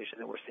conversation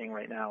that we're seeing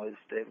right now is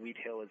that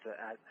retail is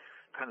at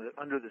kind of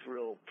under this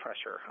real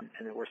pressure,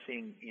 and that we're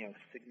seeing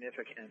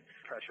significant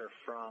pressure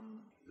from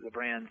the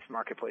brands,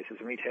 marketplaces,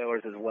 and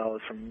retailers, as well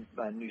as from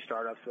new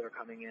startups that are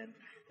coming in,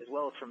 as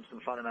well as from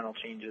some fundamental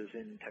changes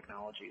in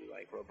technology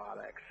like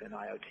robotics and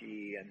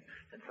IoT and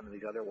some of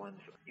these other ones.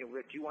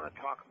 Rick, do you want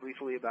to talk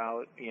briefly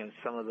about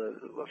some of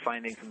the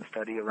findings in the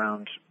study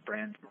around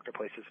brands,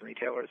 marketplaces, and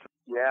retailers?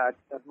 Yeah,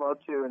 I'd love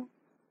to. And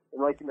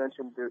like you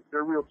mentioned, there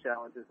are real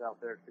challenges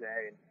out there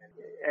today, and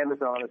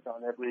Amazon is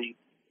on every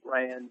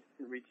brand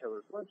and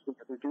retailer's lips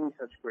because they're doing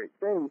such great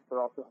things, but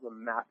also have a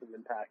massive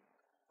impact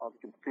on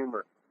the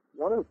consumer.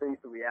 One of the things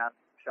that we ask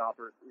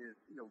shoppers is,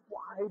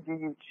 why do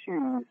you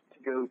choose to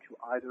go to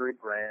either a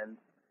brand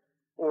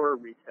or a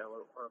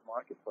retailer or a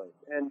marketplace?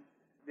 And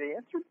they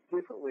answered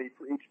differently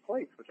for each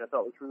place, which I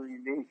thought was really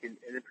unique. And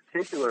in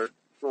particular,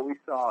 what we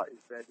saw is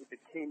that if it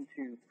came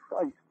to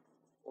price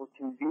or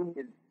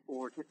convenience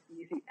or just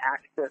easy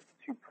access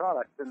to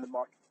products, then the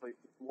marketplace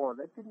was won.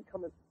 That didn't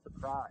come as a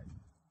surprise.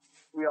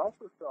 We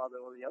also saw,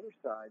 though, on the other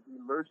side, the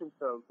emergence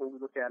of what we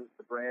look at as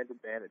the brand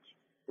advantage.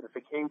 That if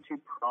it came to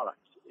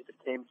products, if it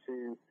came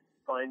to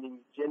finding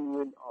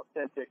genuine,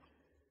 authentic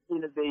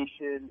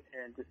innovation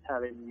and just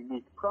having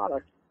unique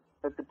products,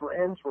 that the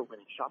brands were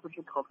winning.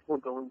 shoppers are comfortable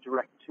going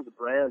direct to the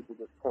brands at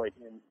this point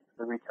in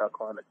the retail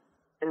climate.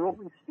 And what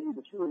we see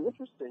that's really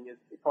interesting is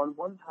if on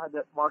one side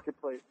that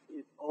marketplace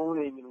is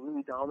owning and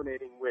really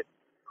dominating with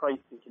price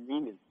and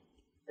convenience,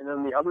 and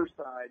on the other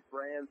side,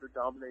 brands are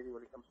dominating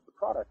when it comes to the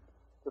product,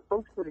 the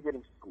folks that are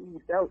getting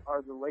squeezed out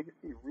are the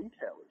legacy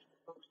retailers, the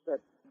folks that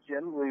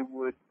generally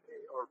would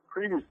or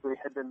previously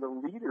had been the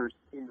leaders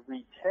in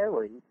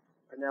retailing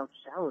are now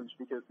challenged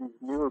because these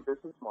newer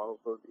business models,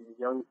 those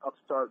young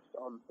upstarts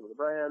on some of the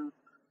brands,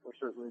 or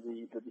certainly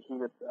the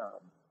behemoth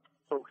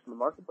folks in the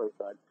marketplace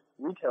side,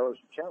 retailers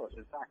are challenged.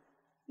 In fact,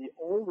 the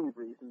only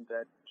reason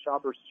that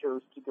shoppers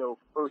chose to go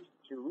first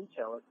to a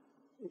retailer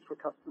is for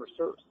customer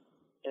service.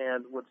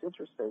 And what's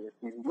interesting is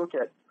you look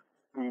at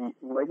the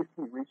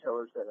legacy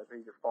retailers that have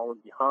either fallen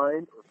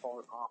behind or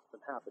fallen off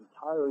and have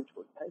entirely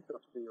towards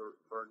bankruptcy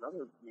or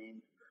another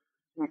means,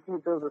 we see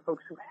those are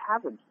folks who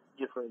haven't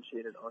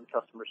differentiated on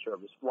customer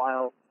service,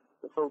 while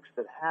the folks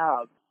that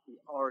have the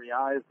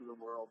REIs in the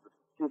world, the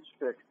Stitch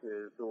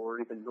Fixes, or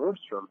even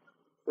Nordstrom,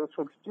 those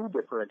folks do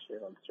differentiate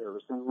on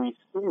service, and we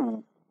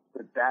see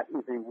that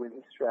is a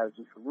winning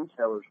strategy for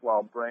retailers.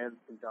 While brands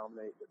can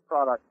dominate with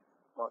product,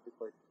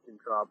 marketplaces can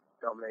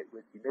dominate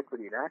with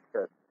ubiquity and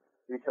access,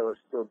 retailers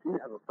still do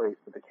have a place,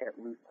 but they can't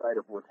lose sight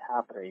of what's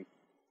happening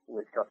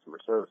with customer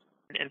service.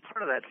 And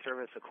part of that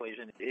service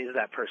equation is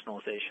that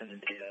personalization and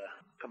data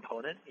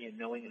component,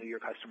 knowing who your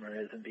customer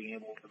is and being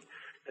able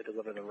to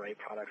deliver the right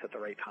products at the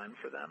right time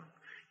for them.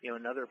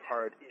 Another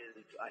part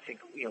is, I think,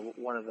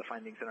 one of the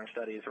findings in our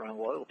study is around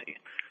loyalty.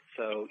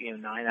 So,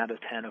 9 out of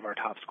 10 of our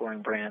top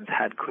scoring brands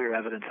had clear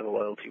evidence of a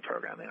loyalty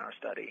program in our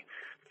study.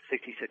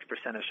 66%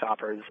 of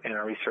shoppers in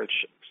our research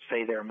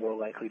say they're more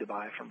likely to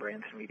buy from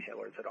brands and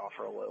retailers that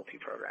offer a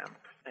loyalty program.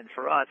 And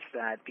for us,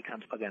 that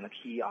becomes, again, a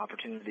key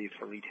opportunity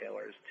for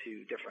retailers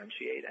to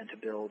differentiate and to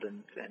build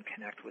and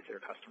connect with their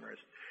customers.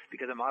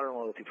 Because a modern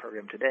loyalty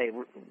program today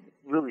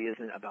really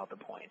isn't about the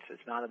points.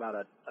 It's not about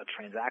a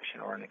transaction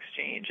or an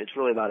exchange. It's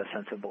really about a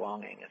sense of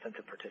belonging, a sense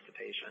of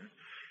participation.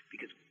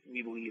 Because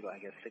we believe, I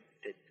guess,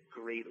 that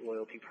great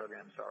loyalty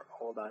programs are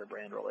all about a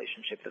brand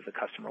relationship that the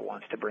customer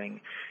wants to bring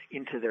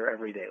into their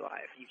everyday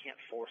life. You can't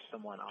force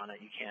someone on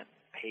it. You can't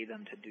pay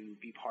them to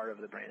be part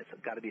of the brand. It's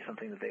got to be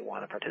something that they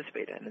want to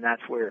participate in. And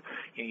that's where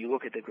you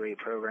look at the great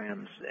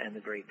programs and the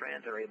great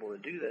brands that are able to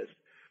do this.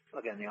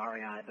 Again, the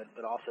REI,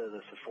 but also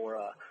the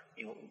Sephora.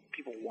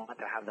 People want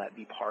to have that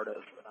be part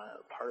of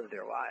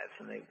their lives,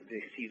 and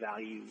they see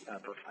value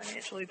both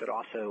financially, but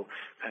also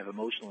kind of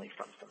emotionally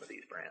from some of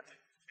these brands.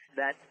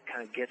 That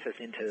kind of gets us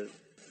into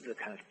the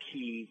kind of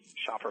key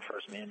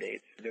shopper-first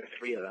mandates. There are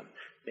 3 of them: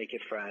 make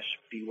it fresh,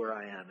 be where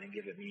I am, and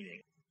give it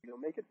meaning.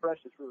 Make it fresh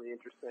is really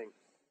interesting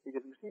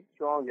because we see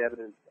strong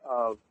evidence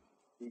of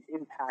the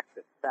impact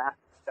that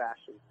fast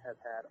fashion has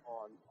had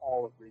on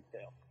all of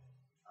retail.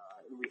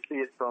 And we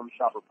see it from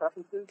shopper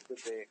preferences,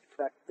 that they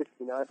expect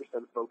 69%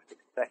 of folks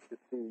expect to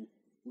see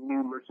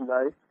new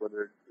merchandise,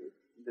 whether it's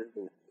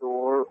visiting a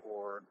store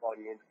or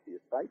logging in to see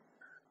a site.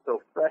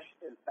 So fresh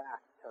and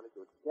fast kind of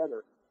go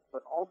together,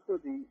 but also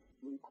the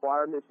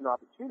requirements and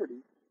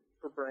opportunity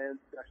for brands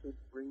to actually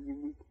bring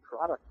unique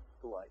products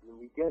to light. And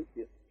we get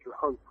this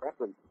strong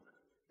preference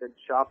that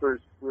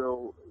shoppers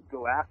will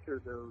go after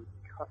those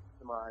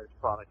customized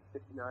products.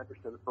 59%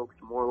 of folks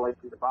are more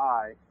likely to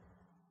buy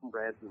from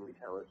brands and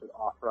retailers that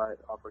offer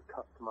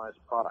customized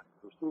products.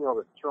 We're seeing all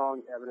this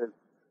strong evidence,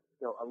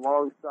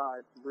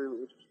 alongside some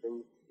really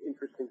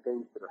interesting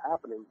things that are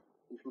happening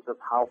in terms of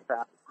how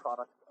fast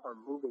products are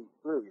moving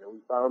through. We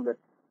found that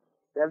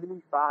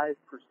 75%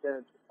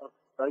 of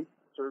site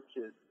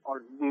searches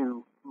are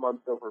new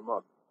month over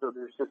month. So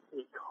there's just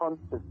a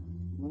constant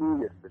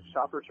newness. The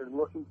shoppers are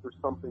looking for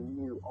something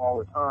new all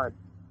the time.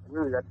 And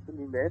really, that's the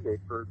new mandate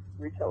for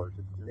retailers,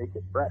 is to make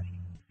it fresh.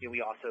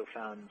 We also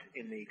found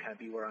in the kind of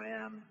Be Where I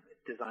Am,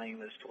 designing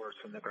those stores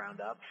from the ground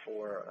up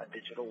for a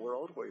digital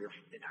world where you're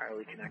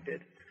entirely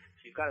connected.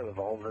 So you've got to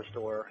evolve the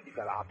store. You've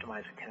got to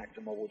optimize and connect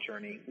the mobile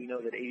journey. We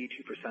know that 82%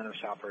 of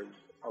shoppers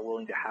are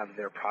willing to have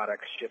their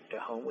products shipped to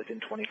home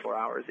within 24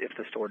 hours if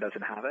the store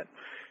doesn't have it.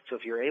 So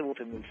if you're able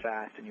to move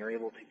fast and you're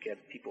able to get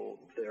people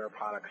their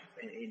products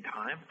in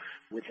time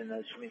within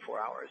those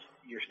 24 hours,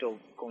 you're still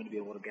going to be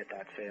able to get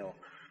that sale.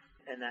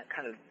 And that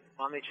kind of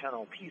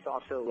omnichannel piece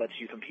also lets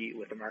you compete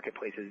with the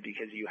marketplaces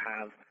because you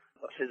have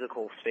a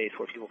physical space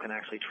where people can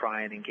actually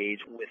try and engage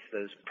with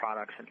those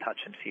products and touch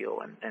and feel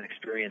and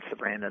experience the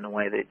brand in a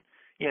way that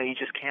you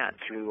just can't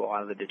through a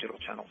lot of the digital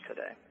channels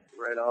today.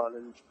 Right on.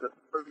 And the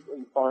third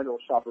and final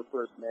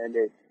shopper-first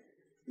mandate,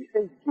 you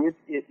say give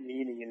it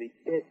meaning, and the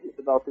it is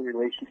about the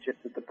relationship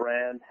that the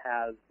brand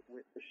has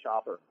with the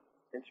shopper.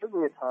 And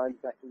certainly at times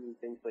that can mean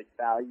things like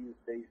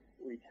value-based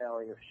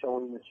retailing, or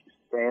showing that you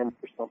stand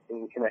for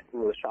something and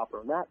connecting with a shopper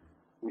on that.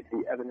 We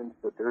see evidence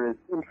that there is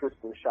interest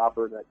in the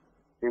shopper, that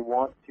they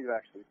want to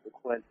actually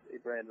frequent a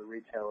brand or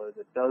retailer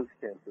that does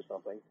stand for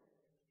something.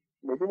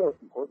 Maybe most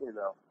importantly,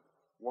 though,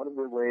 one of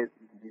the ways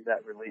you can do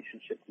that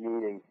relationship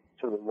meaning,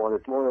 so that one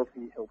is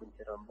loyalty, Hilding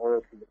hit on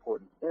loyalty,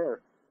 importance there,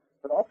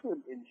 but also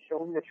in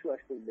showing that you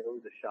actually know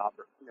the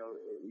shopper. You know,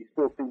 you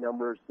still see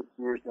numbers. This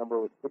year's number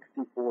was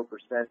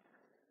 64%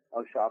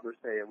 of shoppers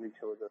say a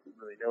retailer doesn't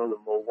really know them.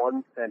 Well,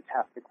 one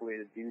fantastic way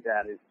to do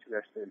that is to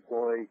actually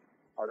employ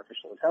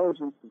artificial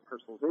intelligence and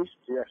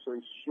personalization to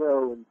actually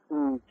show and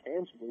prove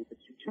tangibly that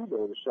you do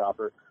know the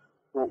shopper.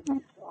 What we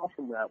saw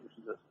from that, which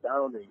is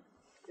astounding,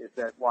 is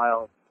that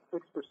while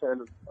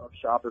 6% of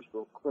shoppers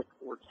will click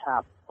or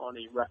tap on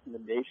a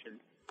recommendation,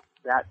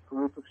 that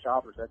group of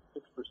shoppers, that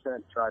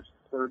 6%, drives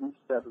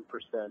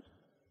 37%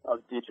 of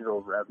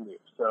digital revenue.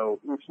 So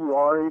if you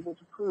are able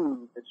to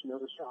prove that you know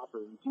the shopper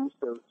and do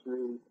so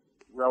through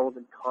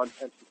relevant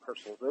content and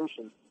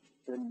personalization,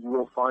 then you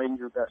will find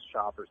your best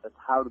shoppers. That's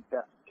how to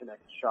best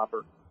connect the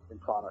shopper and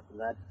product. And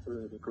that's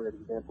really a great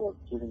example of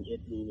giving it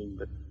meaning,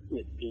 but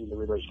it being the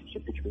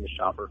relationship between the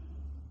shopper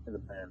and the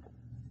brand.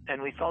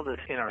 And we saw this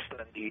in our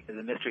study,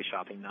 the mystery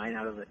shopping. 9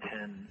 out of the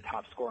 10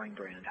 top scoring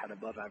brands had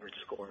above average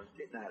scores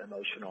in that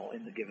emotional,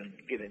 in the given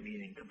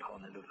meaning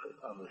component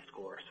of the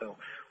score. So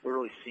we're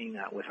really seeing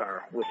that with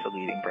the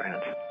leading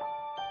brands.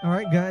 All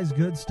right, guys,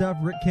 good stuff.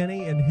 Rick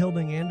Kenney and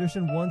Hilding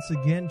Anderson. Once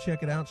again,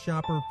 check it out,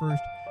 Shopper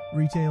First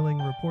Retailing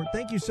Report.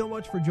 Thank you so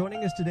much for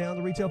joining us today on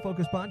the Retail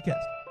Focus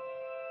Podcast.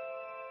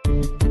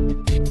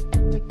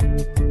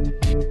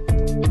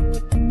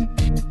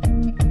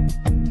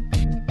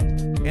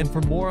 And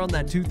for more on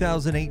that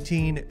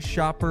 2018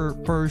 Shopper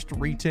First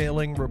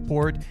Retailing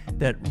Report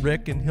that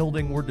Rick and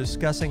Hilding were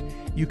discussing,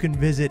 you can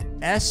visit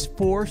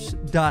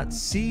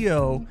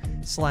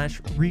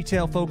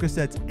sforce.co/retailfocus.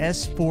 That's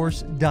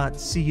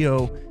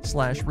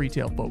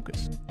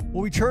sforce.co/retailfocus.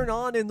 Well, we turn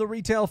on in the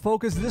Retail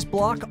Focus this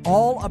block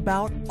all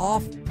about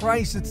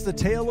off-price. It's the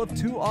tale of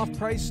two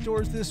off-price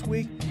stores this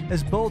week,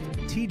 as both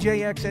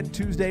TJX and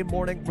Tuesday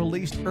Morning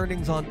released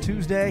earnings on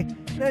Tuesday.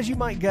 And as you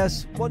might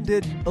guess, one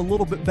did a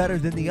little bit better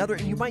than the other.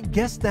 And you might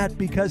guess that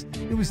because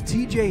it was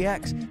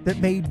TJX that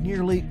made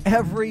nearly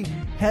every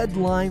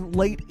headline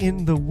late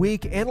in the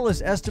week.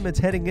 Analyst estimates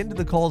heading into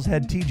the calls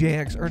had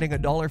TJX earning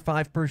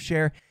 $1.05 per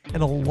share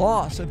and a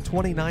loss of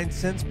 29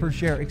 cents per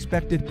share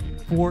expected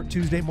for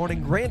Tuesday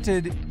Morning.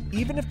 Granted,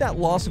 even if that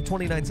loss of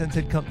 29 cents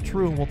had come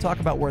true, and we'll talk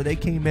about where they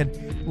came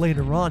in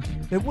later on,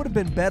 it would have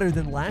been better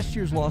than last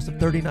year's loss of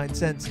 39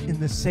 cents in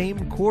the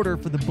same quarter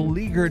for the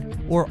beleaguered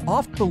or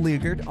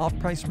off-beleaguered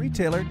off-price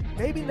retailer.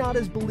 Maybe not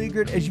as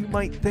beleaguered as you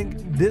might think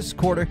this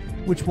quarter,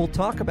 which we'll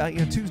talk about.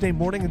 Tuesday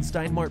Morning and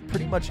Steinmart,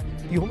 pretty much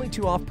the only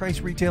two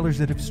off-price retailers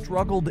that have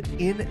struggled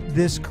in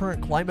this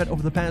current climate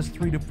over the past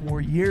 3 to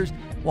 4 years,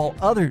 while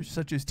others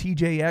such as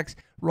TJX,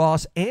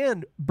 Ross,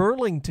 and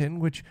Burlington,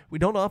 which we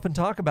don't often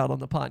talk about on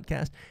the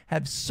podcast,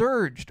 have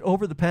surged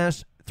over the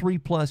past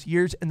 3+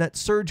 years, and that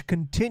surge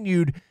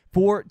continued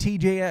for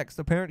TJX.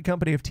 The parent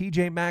company of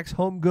TJ Maxx,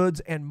 Home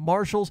Goods, and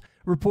Marshalls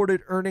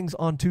reported earnings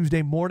on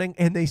Tuesday Morning,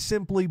 and they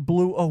simply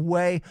blew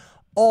away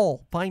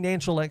all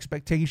financial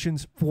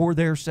expectations for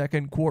their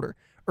second quarter.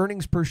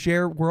 Earnings per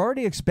share were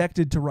already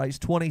expected to rise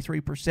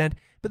 23%,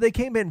 but they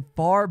came in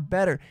far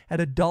better at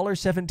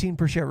 $1.17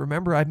 per share.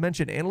 Remember, I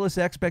mentioned analyst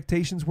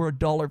expectations were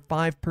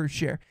 $1.05 per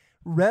share.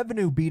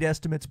 Revenue beat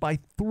estimates by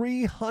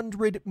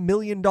 $300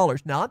 million,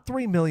 not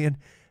 $3 million,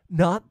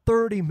 not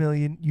 $30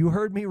 million. You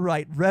heard me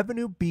right.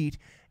 Revenue beat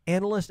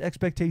analyst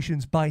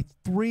expectations by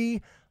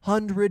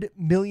 $300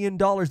 million.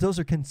 Those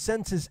are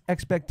consensus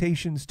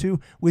expectations too.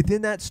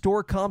 Within that,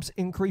 store comps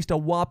increased a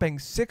whopping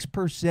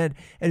 6%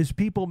 as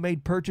people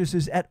made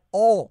purchases at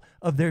all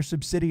of their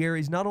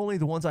subsidiaries, not only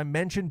the ones I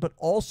mentioned, but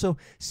also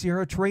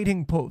Sierra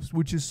Trading Post,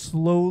 which is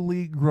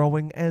slowly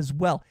growing as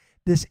well.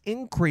 This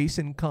increase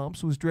in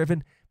comps was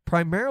driven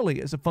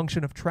primarily as a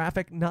function of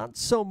traffic, not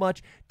so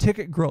much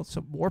ticket growth.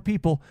 So more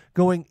people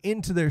going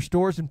into their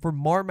stores, and for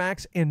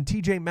Marmaxx and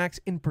TJ Maxx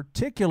in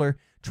particular,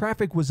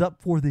 traffic was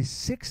up for the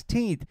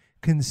 16th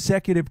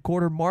consecutive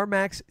quarter.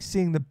 Marmaxx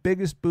seeing the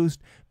biggest boost,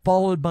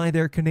 followed by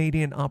their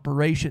Canadian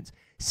operations.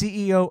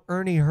 CEO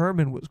Ernie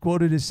Herman was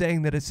quoted as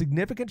saying that a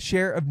significant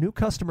share of new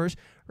customers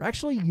are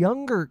actually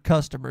younger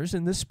customers,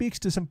 and this speaks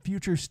to some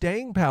future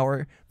staying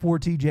power for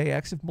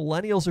TJX if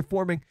millennials are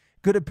forming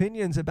good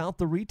opinions about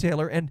the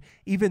retailer, and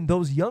even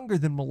those younger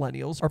than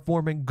millennials are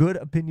forming good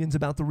opinions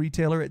about the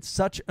retailer at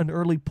such an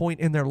early point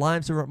in their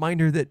lives. A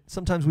reminder that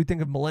sometimes we think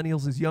of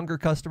millennials as younger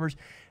customers.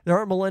 There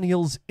are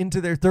millennials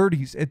into their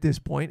 30s at this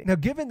point. Now,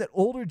 given that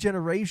older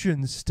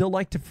generations still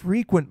like to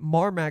frequent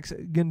Marmaxx,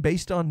 again,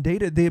 based on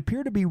data, they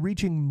appear to be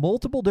reaching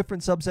multiple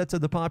different subsets of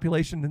the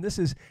population, and this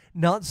is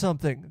not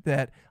something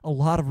that a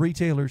lot of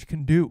retailers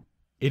can do.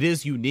 It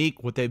is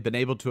unique what they've been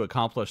able to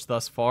accomplish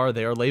thus far.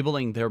 They are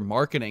labeling their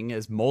marketing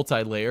as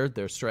multi-layered,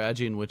 their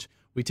strategy in which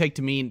we take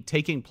to mean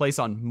taking place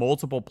on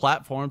multiple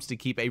platforms to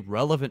keep a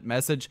relevant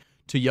message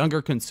to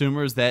younger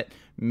consumers that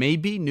may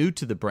be new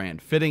to the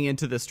brand. Fitting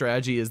into the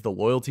strategy is the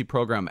loyalty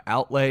program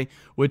Outlay,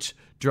 which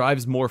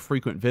drives more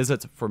frequent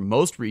visits for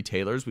most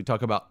retailers. We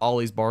talk about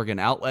Ollie's Bargain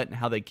Outlet and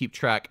how they keep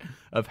track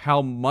of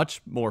how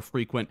much more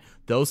frequent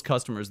those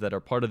customers that are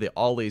part of the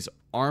Ollie's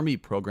Army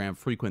program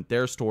frequent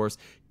their stores.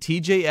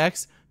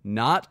 TJX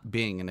not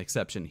being an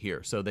exception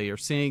here. So they are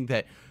seeing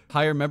that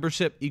higher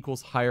membership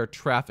equals higher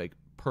traffic.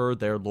 per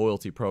their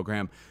loyalty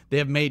program. They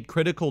have made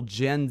critical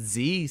Gen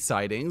Z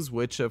sightings,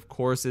 which of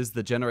course is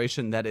the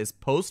generation that is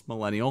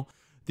post-millennial.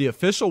 The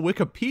official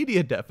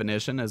Wikipedia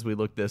definition, as we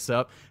look this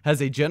up,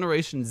 has a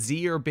Generation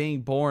Zer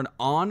being born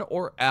on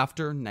or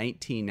after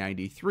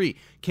 1993.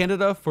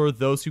 Canada, for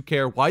those who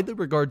care, widely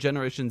regard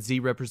Generation Z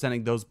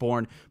representing those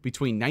born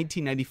between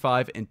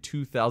 1995 and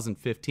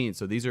 2015.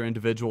 So these are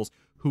individuals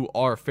who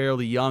are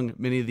fairly young,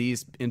 many of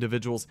these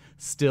individuals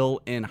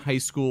still in high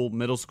school,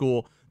 middle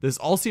school. This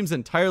all seems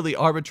entirely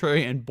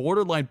arbitrary and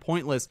borderline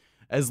pointless,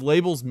 as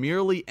labels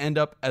merely end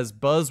up as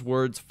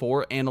buzzwords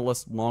for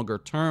analysts longer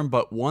term.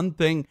 But one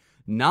thing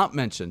not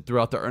mentioned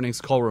throughout the earnings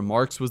call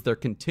remarks was their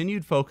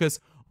continued focus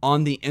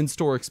on the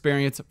in-store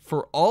experience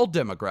for all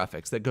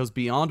demographics that goes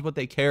beyond what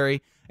they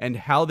carry and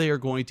how they are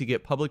going to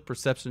get public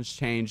perceptions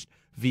changed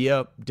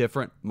via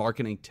different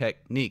marketing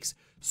techniques.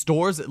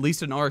 Stores, at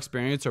least in our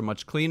experience, are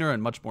much cleaner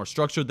and much more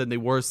structured than they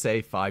were,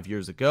 say, 5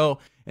 years ago.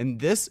 And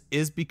this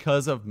is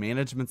because of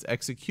management's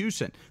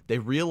execution. They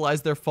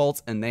realize their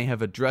faults and they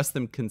have addressed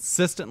them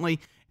consistently,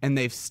 and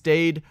they've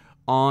stayed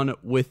on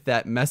with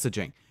that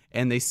messaging.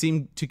 And they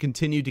seem to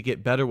continue to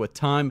get better with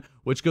time,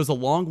 which goes a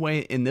long way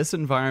in this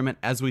environment,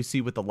 as we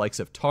see with the likes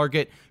of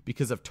Target,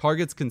 because of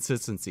Target's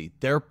consistency.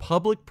 Their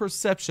public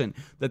perception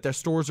that their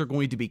stores are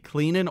going to be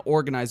clean and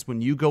organized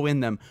when you go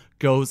in them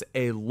goes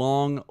a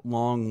long,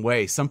 long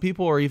way. Some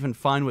people are even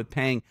fine with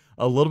paying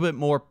a little bit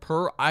more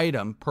per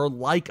item, per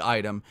like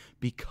item,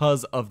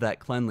 because of that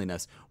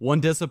cleanliness. One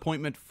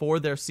disappointment for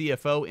their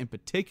CFO in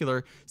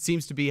particular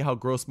seems to be how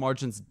gross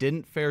margins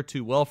didn't fare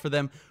too well for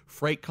them.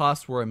 Freight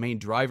costs were a main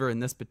driver in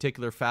this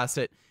particular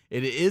facet.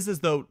 It is as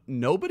though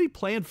nobody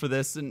planned for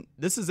this, and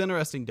this is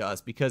interesting to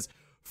us because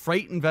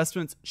freight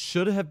investments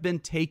should have been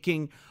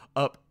taking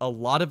up a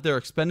lot of their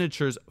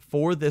expenditures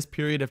for this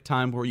period of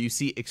time where you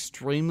see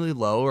extremely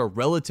low or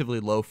relatively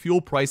low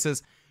fuel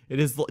prices. It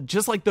is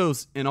just like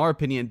those, in our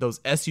opinion, those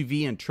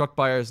SUV and truck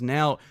buyers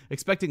now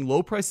expecting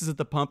low prices at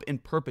the pump in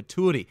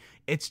perpetuity.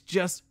 It's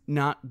just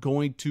not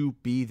going to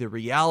be the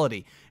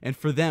reality. And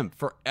for them,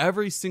 for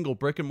every single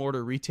brick and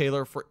mortar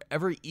retailer, for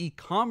every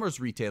e-commerce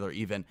retailer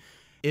even,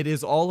 it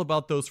is all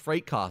about those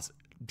freight costs.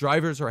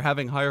 Drivers are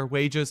having higher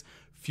wages.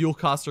 Fuel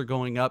costs are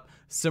going up.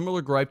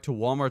 Similar gripe to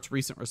Walmart's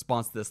recent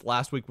response to this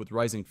last week with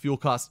rising fuel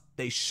costs.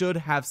 They should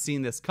have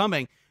seen this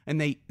coming, and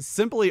they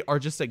simply are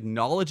just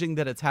acknowledging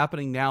that it's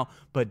happening now,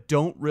 but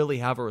don't really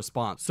have a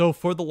response. So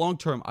for the long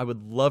term, I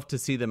would love to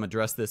see them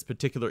address this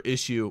particular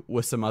issue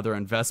with some other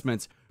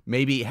investments,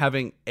 maybe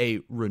having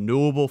a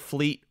renewable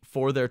fleet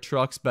for their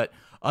trucks, but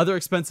other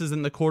expenses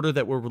in the quarter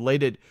that were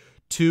related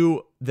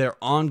to their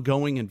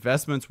ongoing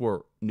investments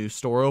were new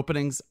store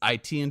openings,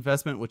 IT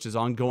investment, which is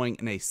ongoing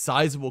in a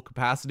sizable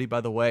capacity, by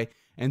the way,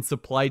 and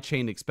supply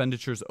chain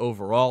expenditures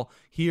overall.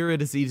 Here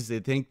it is easy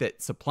to think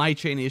that supply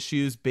chain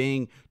issues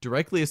being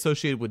directly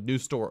associated with new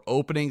store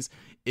openings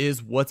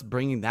is what's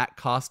bringing that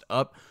cost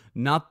up.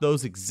 Not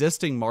those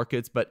existing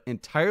markets, but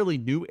entirely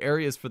new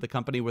areas for the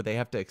company where they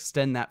have to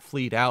extend that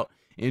fleet out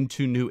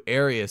into new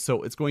areas.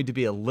 So it's going to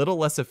be a little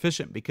less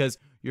efficient because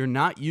you're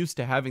not used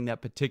to having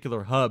that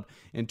particular hub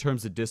in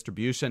terms of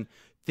distribution.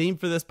 Theme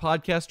for this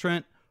podcast,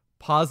 Trent: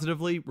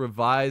 positively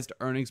revised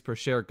earnings per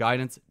share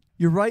guidance.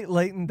 You're right,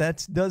 Leighton.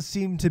 That does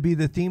seem to be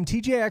the theme.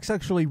 TJX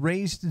actually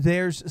raised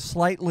theirs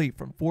slightly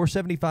from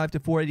 $4.75 to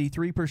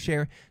 $4.83 per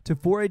share to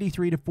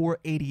 $4.83 to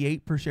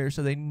 $4.88 per share.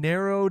 So they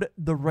narrowed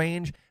the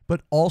range,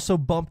 but also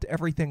bumped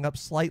everything up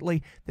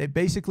slightly. They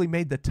basically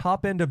made the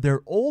top end of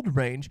their old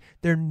range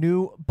their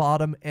new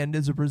bottom end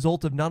as a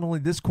result of not only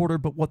this quarter,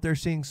 but what they're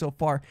seeing so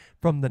far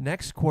from the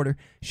next quarter.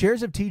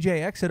 Shares of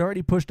TJX had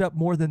already pushed up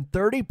more than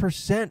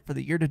 30% for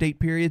the year-to-date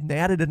period, and they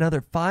added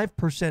another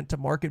 5% to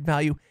market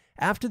value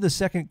after the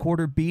second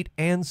quarter beat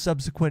and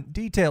subsequent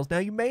details. Now,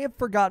 you may have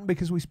forgotten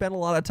because we spent a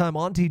lot of time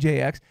on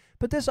TJX,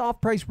 but this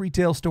off-price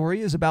retail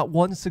story is about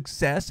one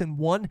success and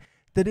one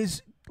that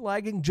is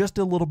lagging just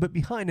a little bit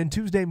behind. And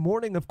Tuesday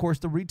morning, of course,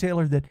 the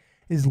retailer that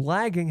is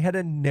lagging had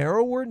a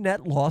narrower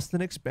net loss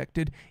than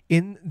expected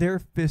in their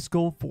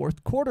fiscal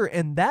fourth quarter.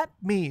 And that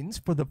means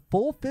for the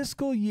full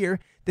fiscal year,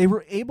 they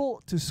were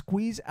able to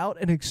squeeze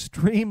out an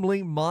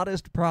extremely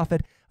modest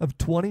profit of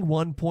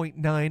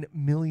 $21.9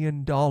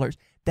 million.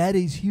 That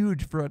is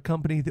huge for a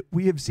company that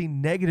we have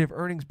seen negative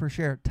earnings per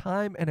share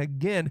time and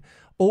again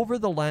over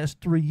the last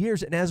 3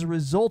 years. And as a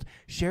result,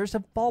 shares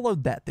have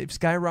followed that. They've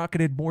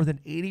skyrocketed more than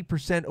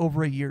 80%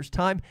 over a year's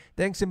time,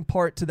 thanks in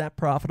part to that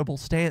profitable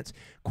stance.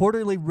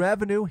 Quarterly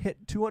revenue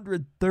hit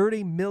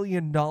 $230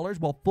 million,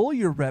 while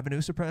full-year revenue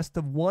surpassed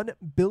the $1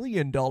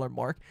 billion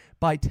mark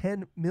by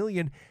 $10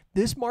 million.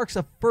 This marks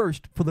a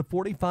first for the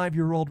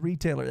 45-year-old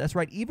retailer. That's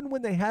right. Even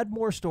when they had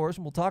more stores,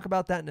 and we'll talk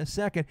about that in a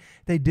second,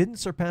 they didn't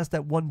surpass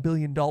that $1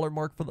 billion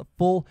mark for the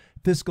full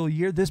fiscal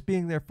year. This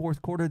being their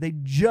fourth quarter, they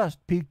just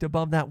peaked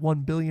above that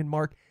 $1 billion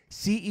mark.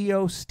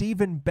 CEO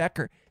Stephen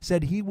Becker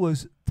said he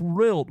was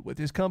thrilled with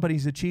his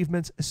company's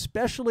achievements,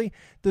 especially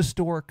the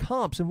store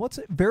comps. And what's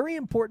very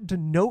important to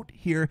note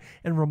here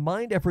and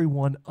remind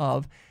everyone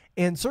of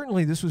And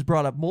certainly this was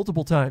brought up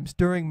multiple times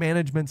during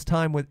management's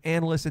time with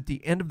analysts at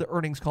the end of the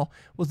earnings call,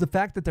 was the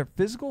fact that their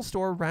physical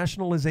store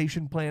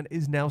rationalization plan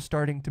is now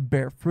starting to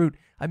bear fruit.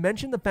 I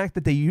mentioned the fact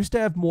that they used to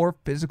have more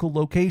physical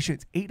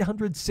locations,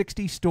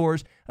 860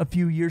 stores a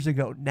few years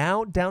ago,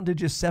 now down to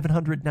just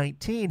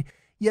 719.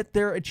 Yet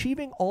they're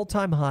achieving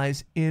all-time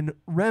highs in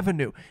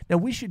revenue. Now,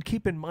 we should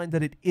keep in mind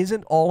that it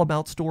isn't all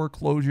about store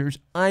closures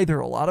either.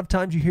 A lot of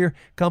times you hear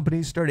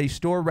companies start a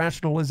store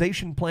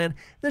rationalization plan.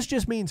 This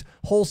just means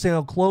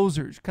wholesale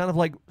closures, kind of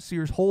like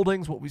Sears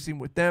Holdings, what we've seen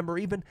with them, or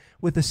even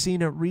with the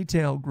Cena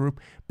Retail Group.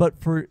 But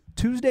for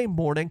Tuesday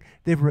morning,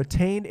 they've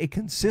retained a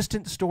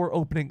consistent store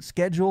opening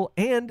schedule,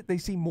 and they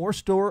see more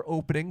store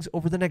openings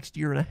over the next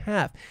year and a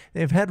half.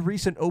 They've had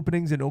recent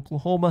openings in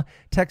Oklahoma,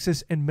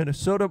 Texas, and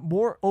Minnesota,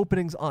 more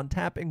openings on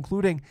tap,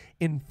 including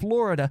in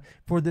Florida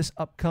for this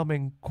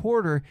upcoming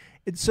quarter.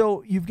 And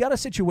so you've got a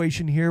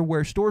situation here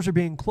where stores are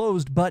being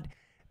closed, but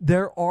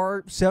there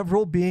are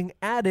several being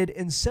added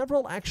and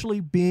several actually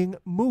being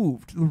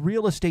moved. The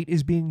real estate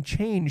is being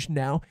changed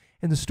now,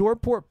 and the store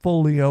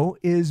portfolio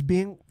is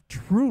being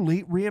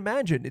truly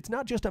reimagined. It's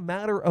not just a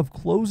matter of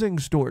closing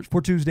stores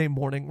for Tuesday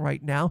morning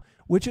right now,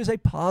 which is a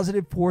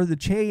positive for the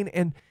chain.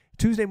 And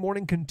Tuesday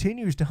morning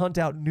continues to hunt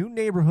out new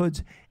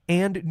neighborhoods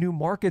and new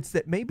markets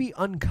that may be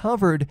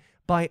uncovered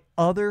by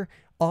other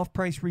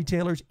off-price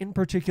retailers, in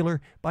particular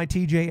by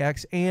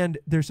TJX and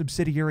their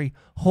subsidiary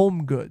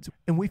Home Goods.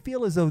 And we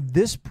feel as though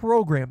this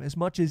program, as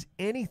much as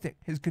anything,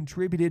 has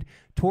contributed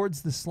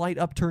towards the slight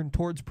upturn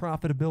towards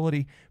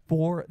profitability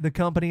for the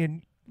company.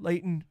 And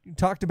Leighton, you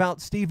talked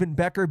about Stephen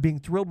Becker being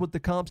thrilled with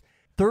the comps.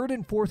 Third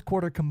and fourth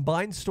quarter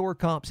combined store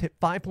comps hit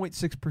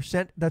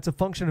 5.6%. That's a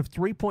function of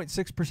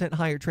 3.6%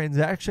 higher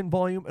transaction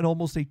volume and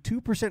almost a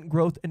 2%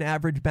 growth in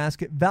average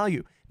basket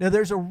value. Now,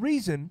 there's a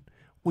reason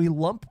we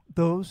lump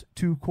those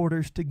two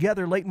quarters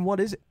together. Leighton, what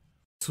is it?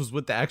 This was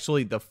with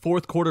the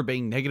fourth quarter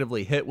being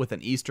negatively hit with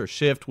an Easter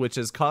shift, which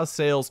has caused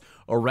sales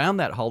around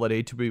that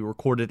holiday to be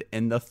recorded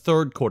in the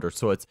third quarter.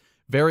 So it's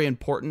very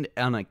important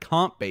on a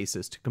comp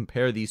basis to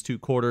compare these two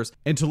quarters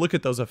and to look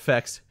at those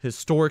effects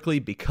historically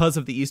because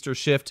of the Easter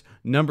shift.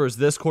 Numbers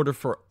this quarter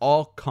for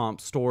all comp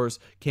stores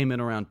came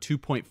in around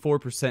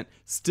 2.4%,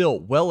 still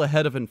well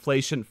ahead of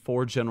inflation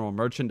for general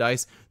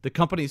merchandise. The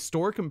company's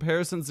store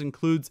comparisons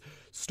includes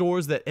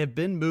stores that have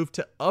been moved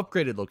to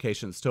upgraded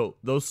locations, so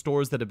those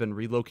stores that have been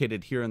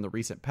relocated here in the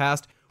recent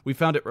past. We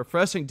found it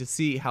refreshing to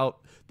see how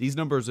these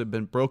numbers have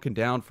been broken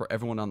down for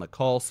everyone on the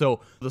call.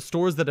 So the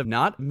stores that have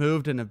not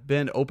moved and have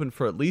been open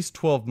for at least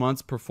 12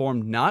 months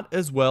performed not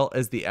as well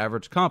as the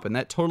average comp. And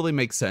that totally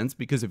makes sense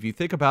because if you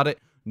think about it,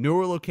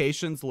 newer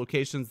locations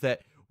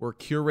that were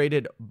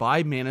curated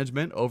by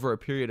management over a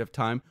period of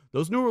time,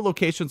 those newer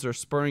locations are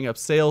spurring up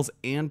sales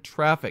and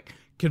traffic.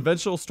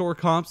 Conventional store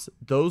comps,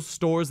 those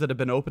stores that have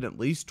been open at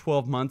least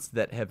 12 months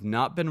that have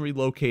not been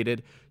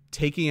relocated,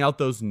 taking out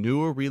those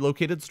newer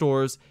relocated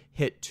stores,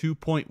 hit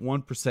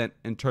 2.1%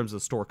 in terms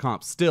of store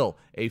comps. Still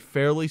a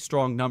fairly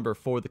strong number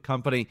for the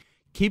company.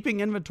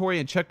 Keeping inventory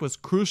in check was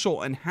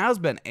crucial and has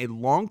been a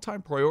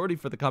long-time priority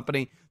for the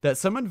company that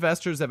some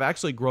investors have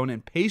actually grown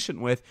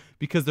impatient with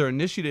because their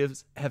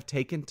initiatives have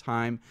taken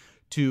time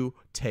to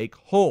take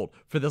hold.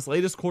 For this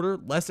latest quarter,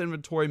 less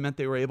inventory meant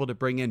they were able to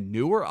bring in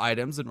newer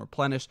items and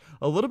replenish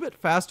a little bit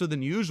faster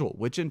than usual,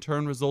 which in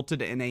turn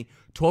resulted in a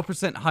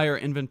 12% higher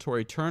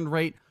inventory turn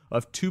rate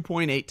of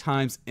 2.8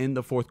 times in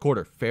the fourth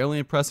quarter. Fairly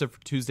impressive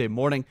for Tuesday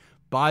morning.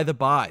 By the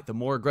by, the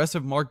more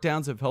aggressive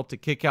markdowns have helped to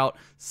kick out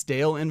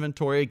stale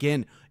inventory.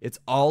 Again, it's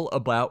all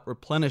about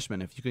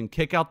replenishment. If you can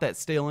kick out that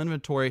stale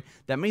inventory,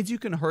 that means you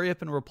can hurry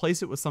up and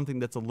replace it with something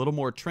that's a little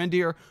more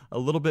trendier, a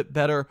little bit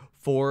better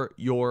for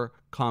your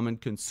common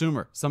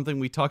consumer. Something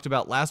we talked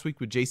about last week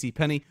with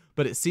JCPenney,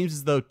 but it seems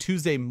as though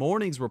Tuesday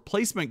morning's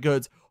replacement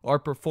goods are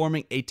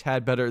performing a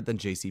tad better than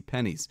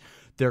JCPenney's.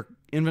 Their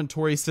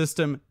inventory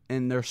system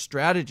and their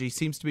strategy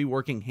seems to be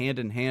working hand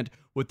in hand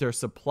with their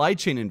supply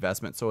chain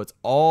investment. So it's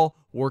all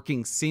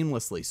working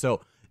seamlessly.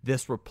 So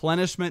this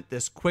replenishment,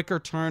 this quicker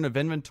turn of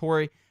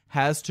inventory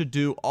has to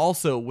do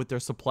also with their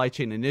supply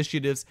chain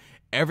initiatives.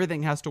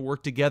 Everything has to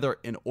work together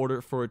in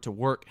order for it to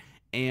work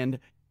and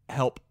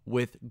help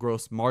with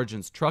gross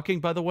margins. Trucking,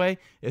 by the way,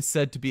 is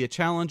said to be a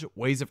challenge.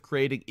 Ways of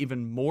creating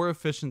even more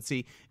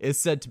efficiency is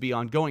said to be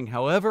ongoing.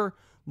 However,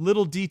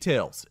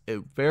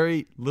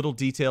 very little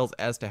details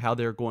as to how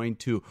they're going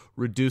to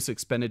reduce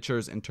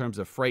expenditures in terms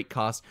of freight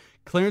costs.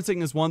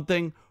 Clearancing is one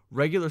thing,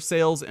 regular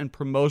sales and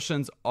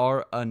promotions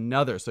are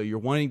another. So you're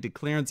wanting to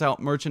clearance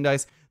out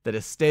merchandise that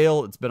is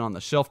stale, it's been on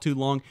the shelf too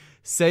long.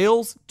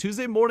 Sales,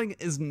 Tuesday morning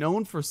is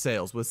known for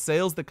sales. With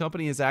sales, the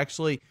company has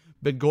actually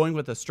been going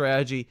with a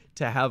strategy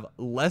to have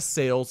less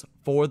sales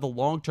for the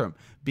long term.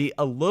 Be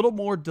a little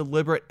more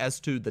deliberate as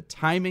to the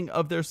timing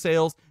of their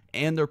sales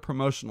and their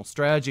promotional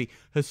strategy.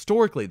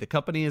 Historically, the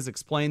company has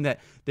explained that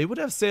they would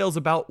have sales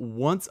about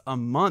once a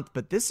month,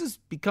 but this has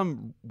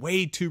become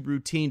way too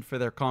routine for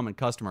their common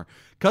customer.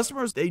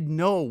 Customers, they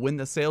know when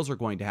the sales are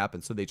going to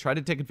happen, so they try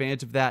to take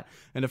advantage of that,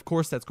 and of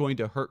course that's going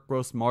to hurt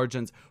gross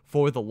margins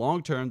for the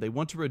long term. They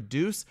want to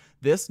reduce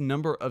this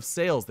number of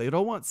sales. They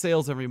don't want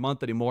sales every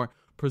month anymore,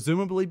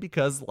 presumably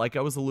because, like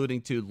I was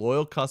alluding to,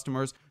 loyal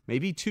customers may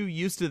be too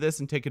used to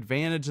this and take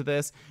advantage of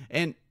this,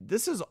 and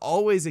this is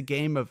always a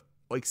game of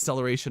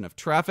acceleration of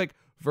traffic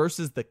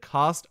versus the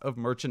cost of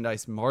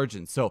merchandise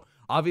margin. So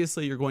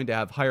obviously you're going to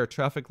have higher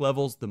traffic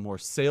levels the more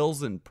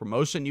sales and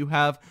promotion you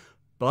have,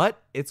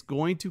 but it's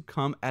going to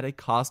come at a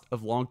cost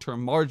of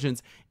long-term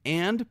margins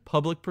and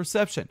public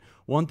perception.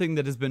 One thing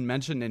that has been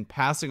mentioned in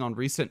passing on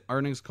recent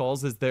earnings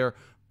calls is their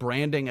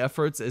branding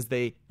efforts as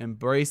they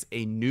embrace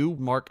a new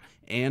mark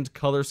and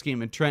color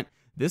scheme. And Trent,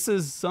 this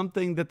is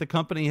something that the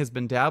company has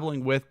been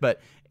dabbling with,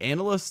 but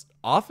analysts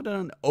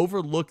often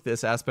overlook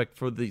this aspect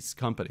for these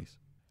companies.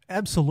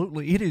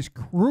 Absolutely. It is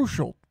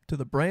crucial to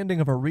the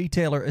branding of a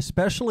retailer,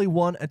 especially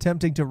one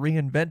attempting to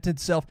reinvent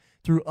itself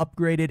through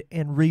upgraded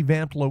and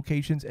revamped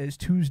locations, as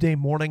Tuesday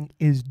Morning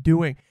is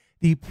doing.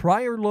 The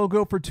prior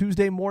logo for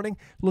Tuesday Morning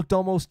looked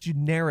almost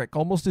generic,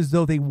 almost as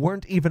though they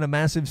weren't even a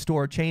massive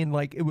store chain,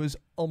 like it was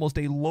almost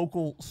a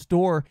local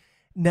store.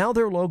 Now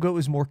their logo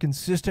is more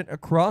consistent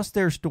across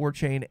their store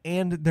chain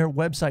and their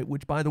website,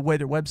 which, by the way,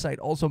 their website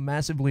also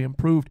massively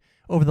improved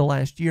over the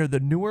last year. The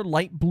newer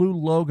light blue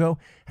logo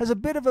has a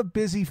bit of a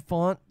busy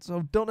font,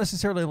 so don't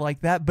necessarily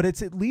like that, but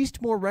it's at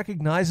least more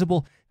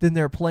recognizable than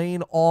their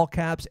plain all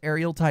caps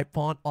Arial type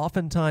font,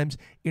 oftentimes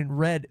in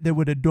red, that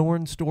would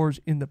adorn stores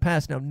in the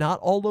past. Now, not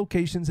all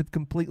locations have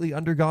completely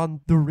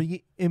undergone the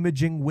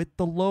re-imaging with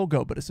the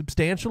logo, but a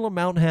substantial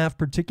amount have,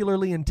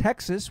 particularly in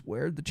Texas,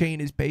 where the chain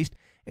is based,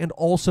 and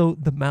also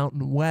the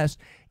Mountain West.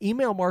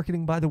 Email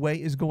marketing, by the way,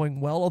 is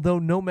going well, although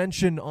no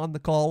mention on the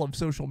call of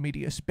social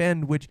media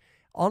spend, which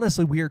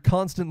honestly we are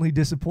constantly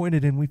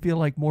disappointed in. We feel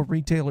like more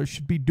retailers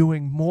should be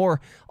doing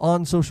more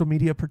on social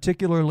media,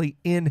 particularly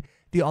in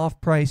the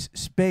off-price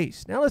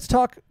space. Now let's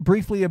talk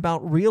briefly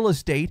about real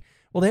estate.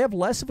 Well, they have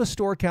less of a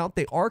store count.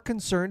 They are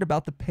concerned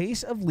about the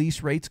pace of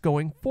lease rates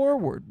going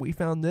forward. We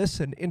found this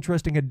an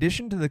interesting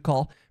addition to the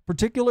call,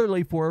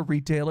 particularly for a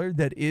retailer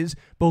that is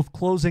both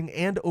closing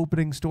and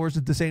opening stores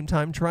at the same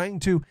time, trying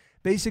to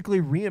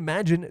basically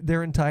reimagine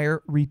their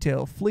entire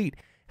retail fleet.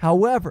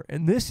 However,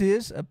 and this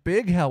is a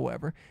big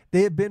however,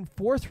 they have been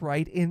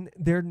forthright in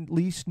their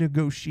lease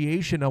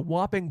negotiation. A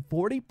whopping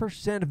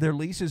 40% of their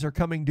leases are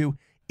coming due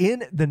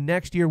in the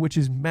next year, which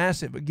is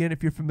massive. Again,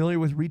 if you're familiar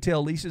with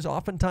retail leases,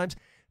 oftentimes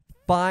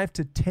 5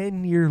 to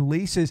 10 year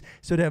leases.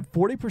 So to have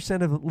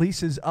 40% of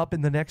leases up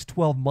in the next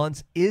 12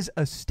 months is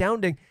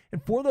astounding.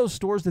 And for those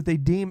stores that they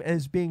deem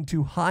as being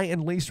too high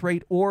in lease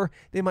rate, or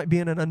they might be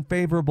in an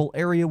unfavorable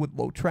area with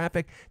low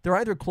traffic, they're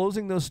either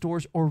closing those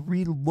stores or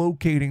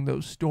relocating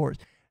those stores.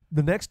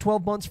 The next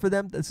 12 months for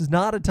them, this is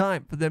not a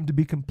time for them to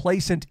be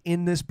complacent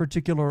in this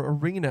particular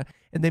arena.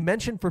 And they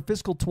mentioned for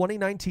fiscal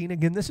 2019,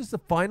 again, this is the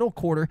final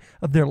quarter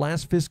of their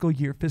last fiscal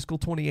year, fiscal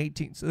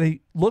 2018. So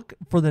they look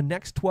for the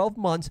next 12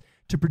 months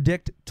to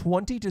predict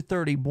 20 to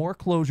 30 more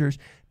closures,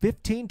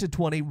 15 to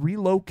 20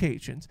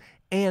 relocations,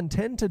 and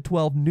 10 to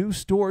 12 new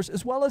stores,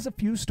 as well as a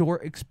few store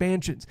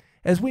expansions.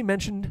 As we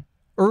mentioned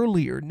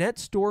earlier, net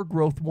store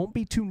growth won't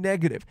be too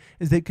negative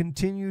as they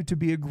continue to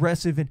be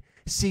aggressive in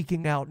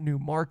seeking out new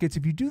markets.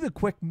 If you do the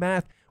quick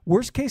math,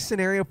 worst case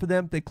scenario for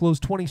them, they close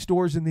 20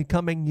 stores in the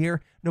coming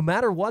year. No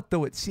matter what,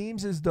 though, it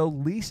seems as though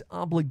lease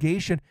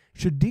obligation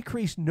should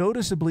decrease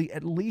noticeably,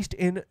 at least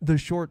in the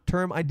short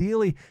term.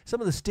 Ideally,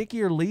 some of the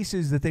stickier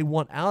leases that they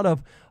want out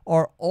of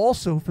are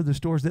also for the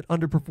stores that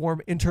underperform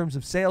in terms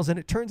of sales. And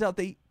it turns out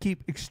they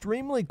keep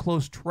extremely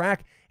close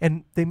track,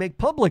 and they make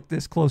public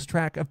this close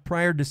track of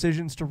prior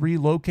decisions to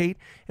relocate.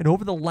 And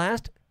over the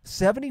last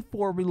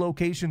 74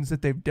 relocations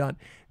that they've done,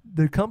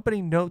 the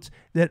company notes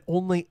that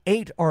only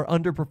 8 are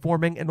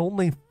underperforming and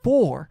only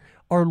 4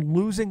 are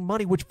losing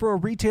money, which for a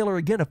retailer,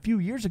 again, a few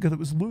years ago that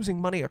was losing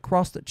money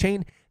across the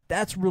chain,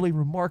 that's really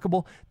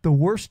remarkable. The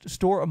worst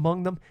store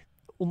among them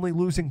only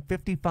losing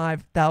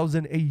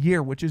 $55,000 a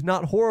year, which is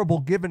not horrible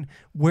given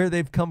where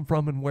they've come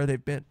from and where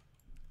they've been.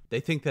 They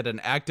think that an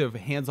active,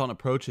 hands-on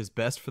approach is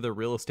best for their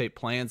real estate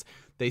plans.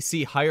 They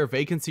see higher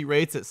vacancy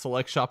rates at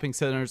select shopping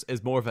centers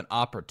as more of an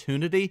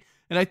opportunity.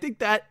 And I think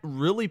that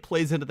really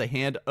plays into the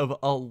hand of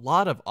a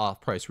lot of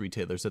off-price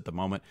retailers at the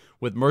moment,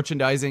 with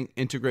merchandising,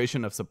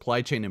 integration of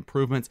supply chain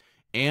improvements,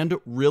 and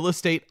real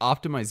estate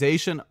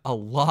optimization. A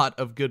lot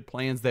of good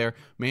plans there.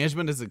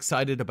 Management is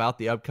excited about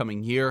the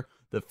upcoming year,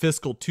 the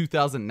fiscal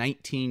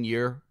 2019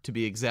 year to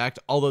be exact,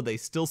 although they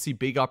still see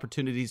big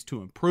opportunities to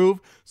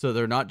improve, so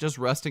they're not just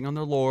resting on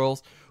their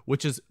laurels,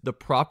 which is the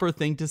proper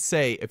thing to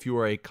say if you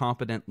are a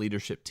competent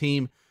leadership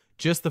team.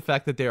 Just the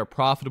fact that they are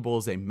profitable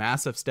is a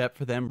massive step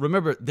for them.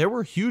 Remember, there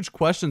were huge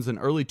questions in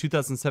early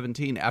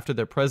 2017 after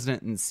their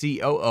president and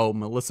COO,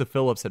 Melissa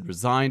Phillips, had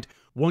resigned.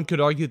 One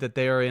could argue that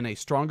they are in a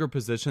stronger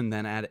position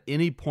than at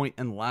any point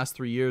in the last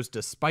 3 years,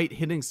 despite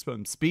hitting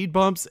some speed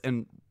bumps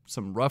and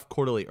some rough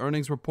quarterly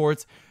earnings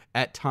reports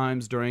at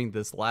times during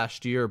this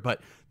last year,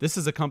 but this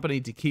is a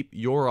company to keep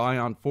your eye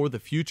on for the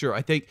future.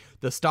 I think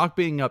the stock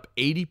being up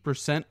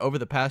 80% over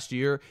the past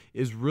year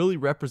is really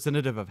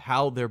representative of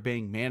how they're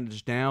being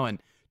managed now.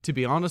 And to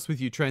be honest with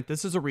you, Trent,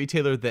 this is a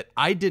retailer that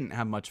I didn't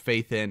have much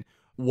faith in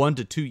 1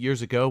 to 2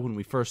 years ago when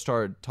we first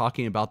started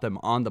talking about them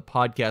on the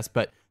podcast,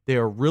 but they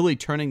are really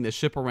turning the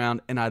ship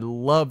around, and I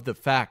love the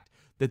fact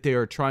that they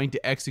are trying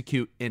to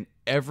execute in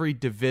every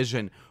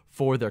division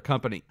for their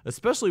company,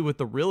 especially with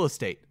the real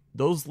estate.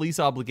 Those lease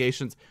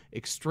obligations,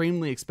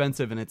 extremely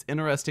expensive, and it's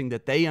interesting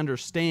that they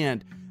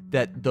understand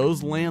that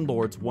those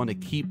landlords want to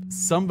keep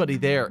somebody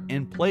there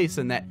in place,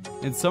 and that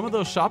in some of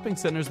those shopping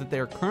centers that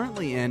they're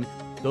currently in,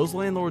 those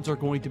landlords are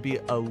going to be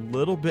a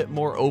little bit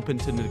more open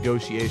to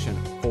negotiation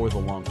for the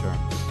long term.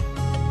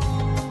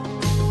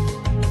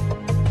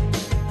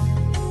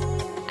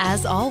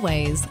 As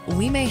always,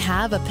 we may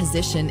have a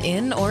position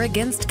in or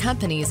against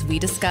companies we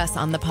discuss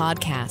on the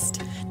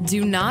podcast.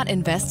 Do not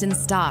invest in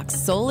stocks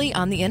solely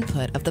on the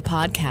input of the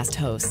podcast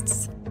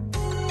hosts.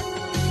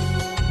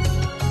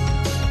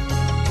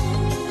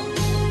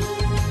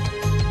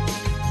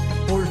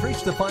 Well, we've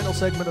reached the final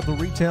segment of the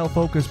Retail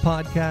Focus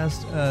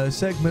podcast,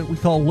 segment we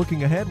call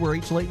Looking Ahead, where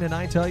each Leighton and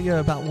I tell you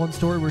about one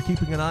story we're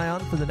keeping an eye on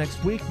for the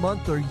next week,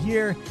 month, or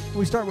year.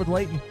 We start with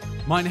Leighton.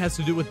 Mine has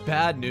to do with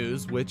bad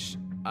news, which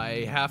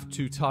I have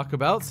to talk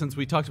about since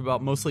we talked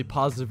about mostly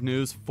positive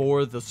news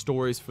for the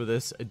stories for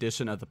this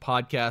edition of the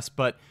podcast.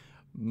 But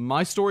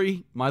my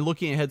story, my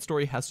Looking Ahead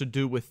story, has to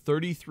do with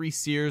 33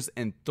 Sears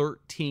and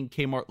 13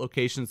 Kmart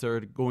locations that are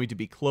going to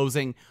be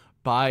closing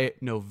by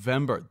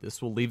November.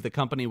 This will leave the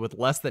company with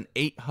less than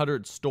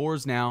 800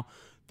 stores now.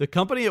 The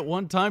company at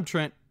one time,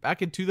 Trent,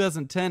 back in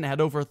 2010, had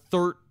over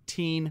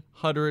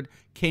 1,300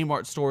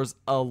 Kmart stores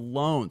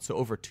alone. So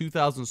over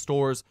 2,000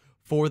 stores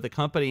for the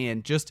company,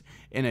 and just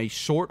in a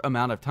short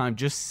amount of time,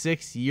 just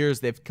 6 years,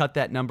 they've cut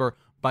that number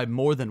by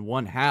more than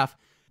one half.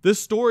 This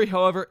story,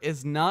 however,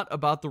 is not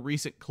about the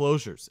recent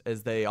closures,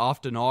 as they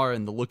often are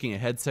in the Looking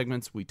Ahead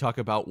segments. We talk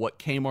about what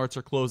Kmart's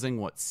are closing,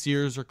 what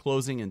Sears are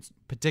closing in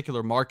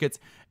particular markets,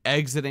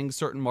 exiting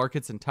certain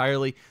markets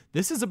entirely.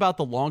 This is about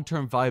the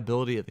long-term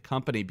viability of the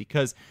company,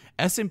 because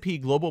S&P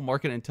Global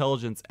Market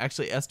Intelligence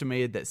actually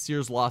estimated that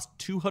Sears lost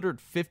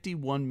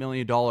 $251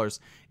 million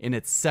in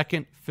its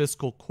second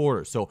fiscal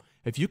quarter. So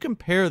if you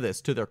compare this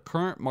to their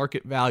current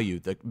market value,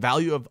 the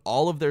value of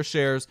all of their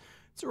shares,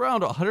 it's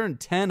around $110,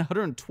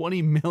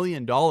 $120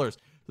 million.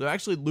 They're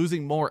actually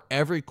losing more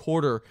every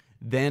quarter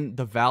than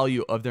the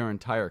value of their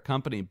entire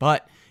company.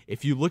 But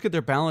if you look at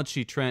their balance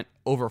sheet, Trent,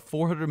 over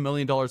 $400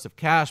 million of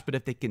cash, but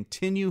if they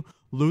continue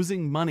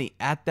losing money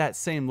at that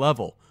same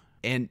level,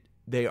 and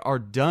they are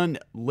done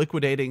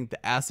liquidating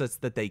the assets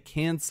that they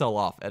can sell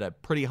off at a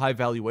pretty high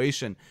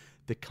valuation,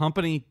 the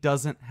company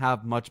doesn't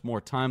have much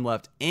more time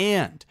left,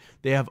 and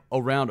they have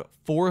around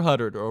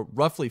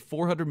roughly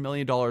 $400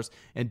 million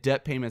in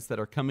debt payments that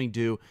are coming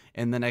due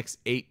in the next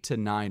 8 to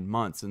 9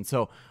 months. And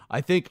so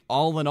I think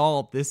all in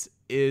all, this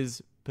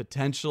is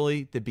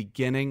potentially the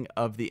beginning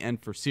of the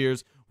end for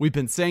Sears. We've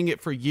been saying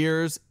it for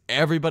years.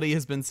 Everybody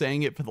has been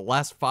saying it for the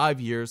last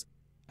 5 years.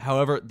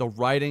 However, the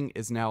writing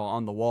is now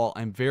on the wall.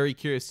 I'm very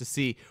curious to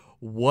see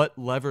what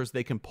levers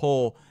they can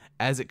pull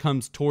as it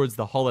comes towards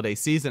the holiday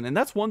season. And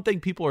that's one thing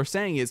people are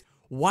saying is,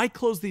 why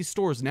close these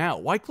stores now?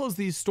 Why close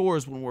these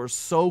stores when we're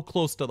so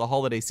close to the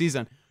holiday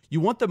season? You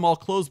want them all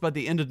closed by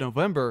the end of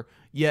November,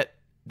 yet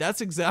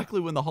that's exactly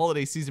when the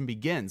holiday season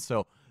begins.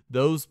 So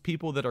those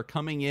people that are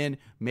coming in,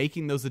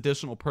 making those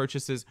additional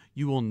purchases,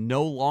 you will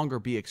no longer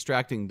be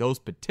extracting those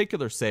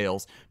particular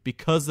sales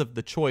because of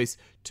the choice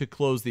to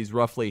close these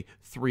roughly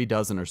 3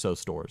 dozen or so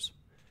stores.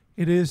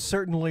 It is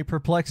certainly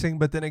perplexing,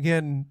 but then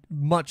again,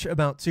 much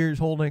about Sears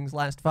Holdings'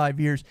 last 5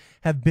 years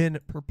have been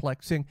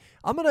perplexing.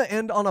 I'm going to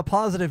end on a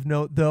positive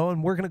note, though,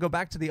 and we're going to go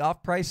back to the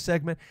off-price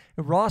segment.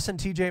 Ross and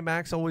TJ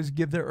Maxx always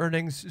give their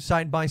earnings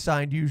side by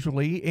side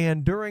usually,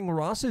 and during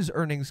Ross's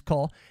earnings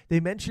call, they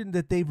mentioned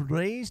that they've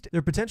raised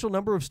their potential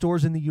number of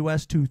stores in the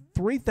U.S. to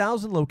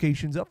 3,000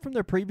 locations, up from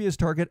their previous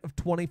target of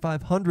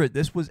 2,500.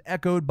 This was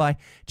echoed by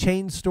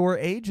Chain Store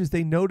Age, as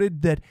they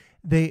noted that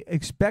they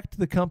expect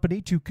the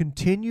company to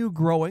continue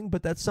growing,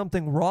 but that's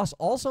something Ross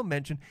also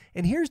mentioned.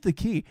 And here's the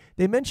key.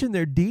 They mentioned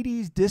their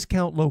dd's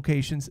discount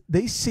locations.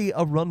 They see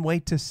a runway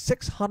to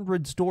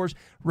 600 stores.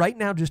 Right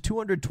now, just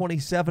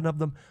 227 of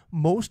them,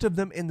 most of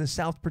them in the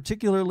South,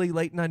 particularly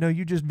Leighton. I know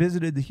you just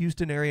visited the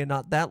Houston area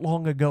not that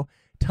long ago.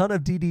 Ton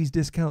of dd's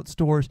discount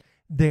stores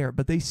there,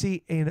 but they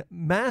see a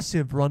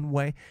massive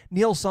runway.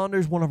 Neil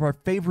Saunders, one of our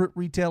favorite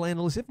retail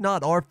analysts, if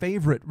not our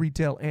favorite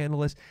retail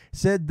analyst,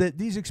 said that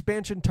these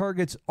expansion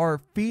targets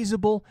are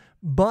feasible,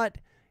 but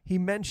he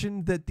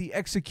mentioned that the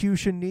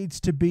execution needs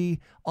to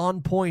be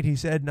on point. He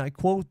said, and I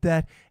quote,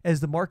 that as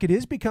the market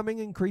is becoming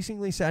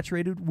increasingly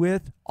saturated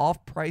with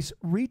off-price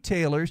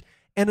retailers.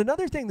 And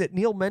another thing that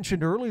Neil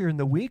mentioned earlier in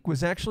the week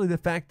was actually the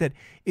fact that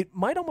it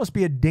might almost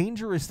be a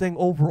dangerous thing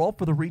overall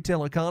for the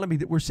retail economy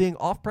that we're seeing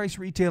off-price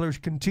retailers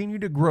continue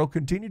to grow,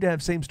 continue to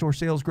have same-store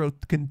sales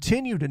growth,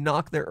 continue to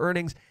knock their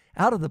earnings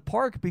out of the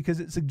park, because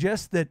it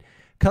suggests that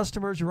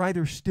customers are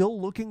either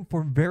still looking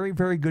for very,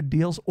 very good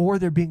deals, or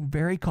they're being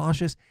very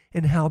cautious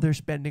in how they're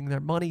spending their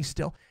money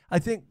still. I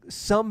think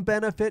some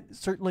benefit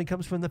certainly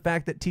comes from the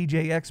fact that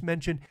TJX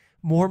mentioned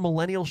more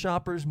millennial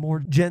shoppers, more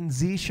Gen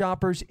Z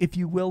shoppers, if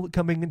you will,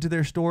 coming into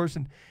their stores.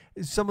 And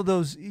some of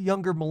those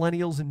younger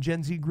millennials and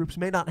Gen Z groups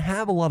may not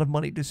have a lot of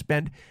money to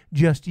spend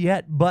just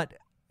yet, but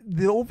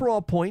the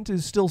overall point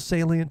is still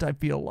salient, I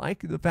feel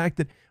like. The fact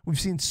that we've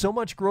seen so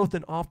much growth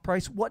in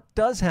off-price. What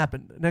does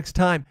happen next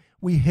time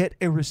we hit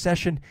a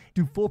recession?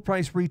 Do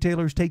full-price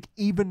retailers take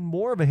even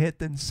more of a hit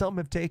than some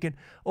have taken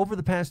over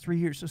the past 3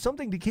 years? So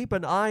something to keep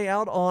an eye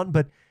out on,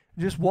 but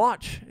just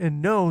watch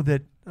and know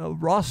that a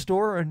Ross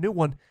store or a new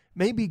one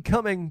may be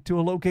coming to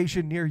a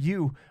location near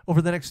you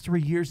over the next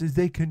 3 years as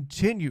they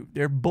continue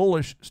their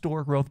bullish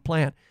store growth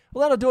plan.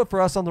 Well, that'll do it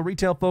for us on the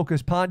Retail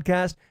Focus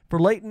podcast. For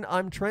Leighton,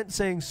 I'm Trent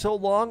saying so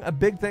long. A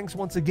big thanks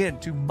once again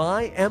to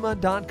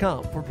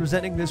myemma.com for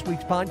presenting this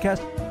week's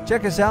podcast.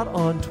 Check us out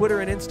on Twitter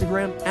and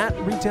Instagram at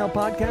Retail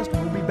Podcast.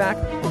 We'll be back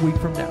a week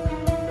from now.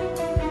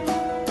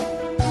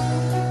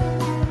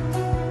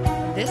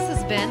 This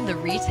has been the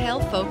Retail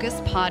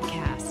Focus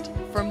Podcast.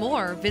 For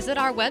more, visit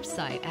our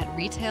website at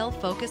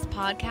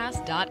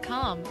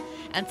retailfocuspodcast.com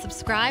and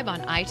subscribe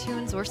on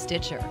iTunes or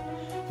Stitcher.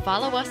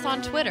 Follow us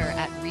on Twitter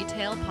at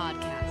Retail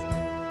Podcast.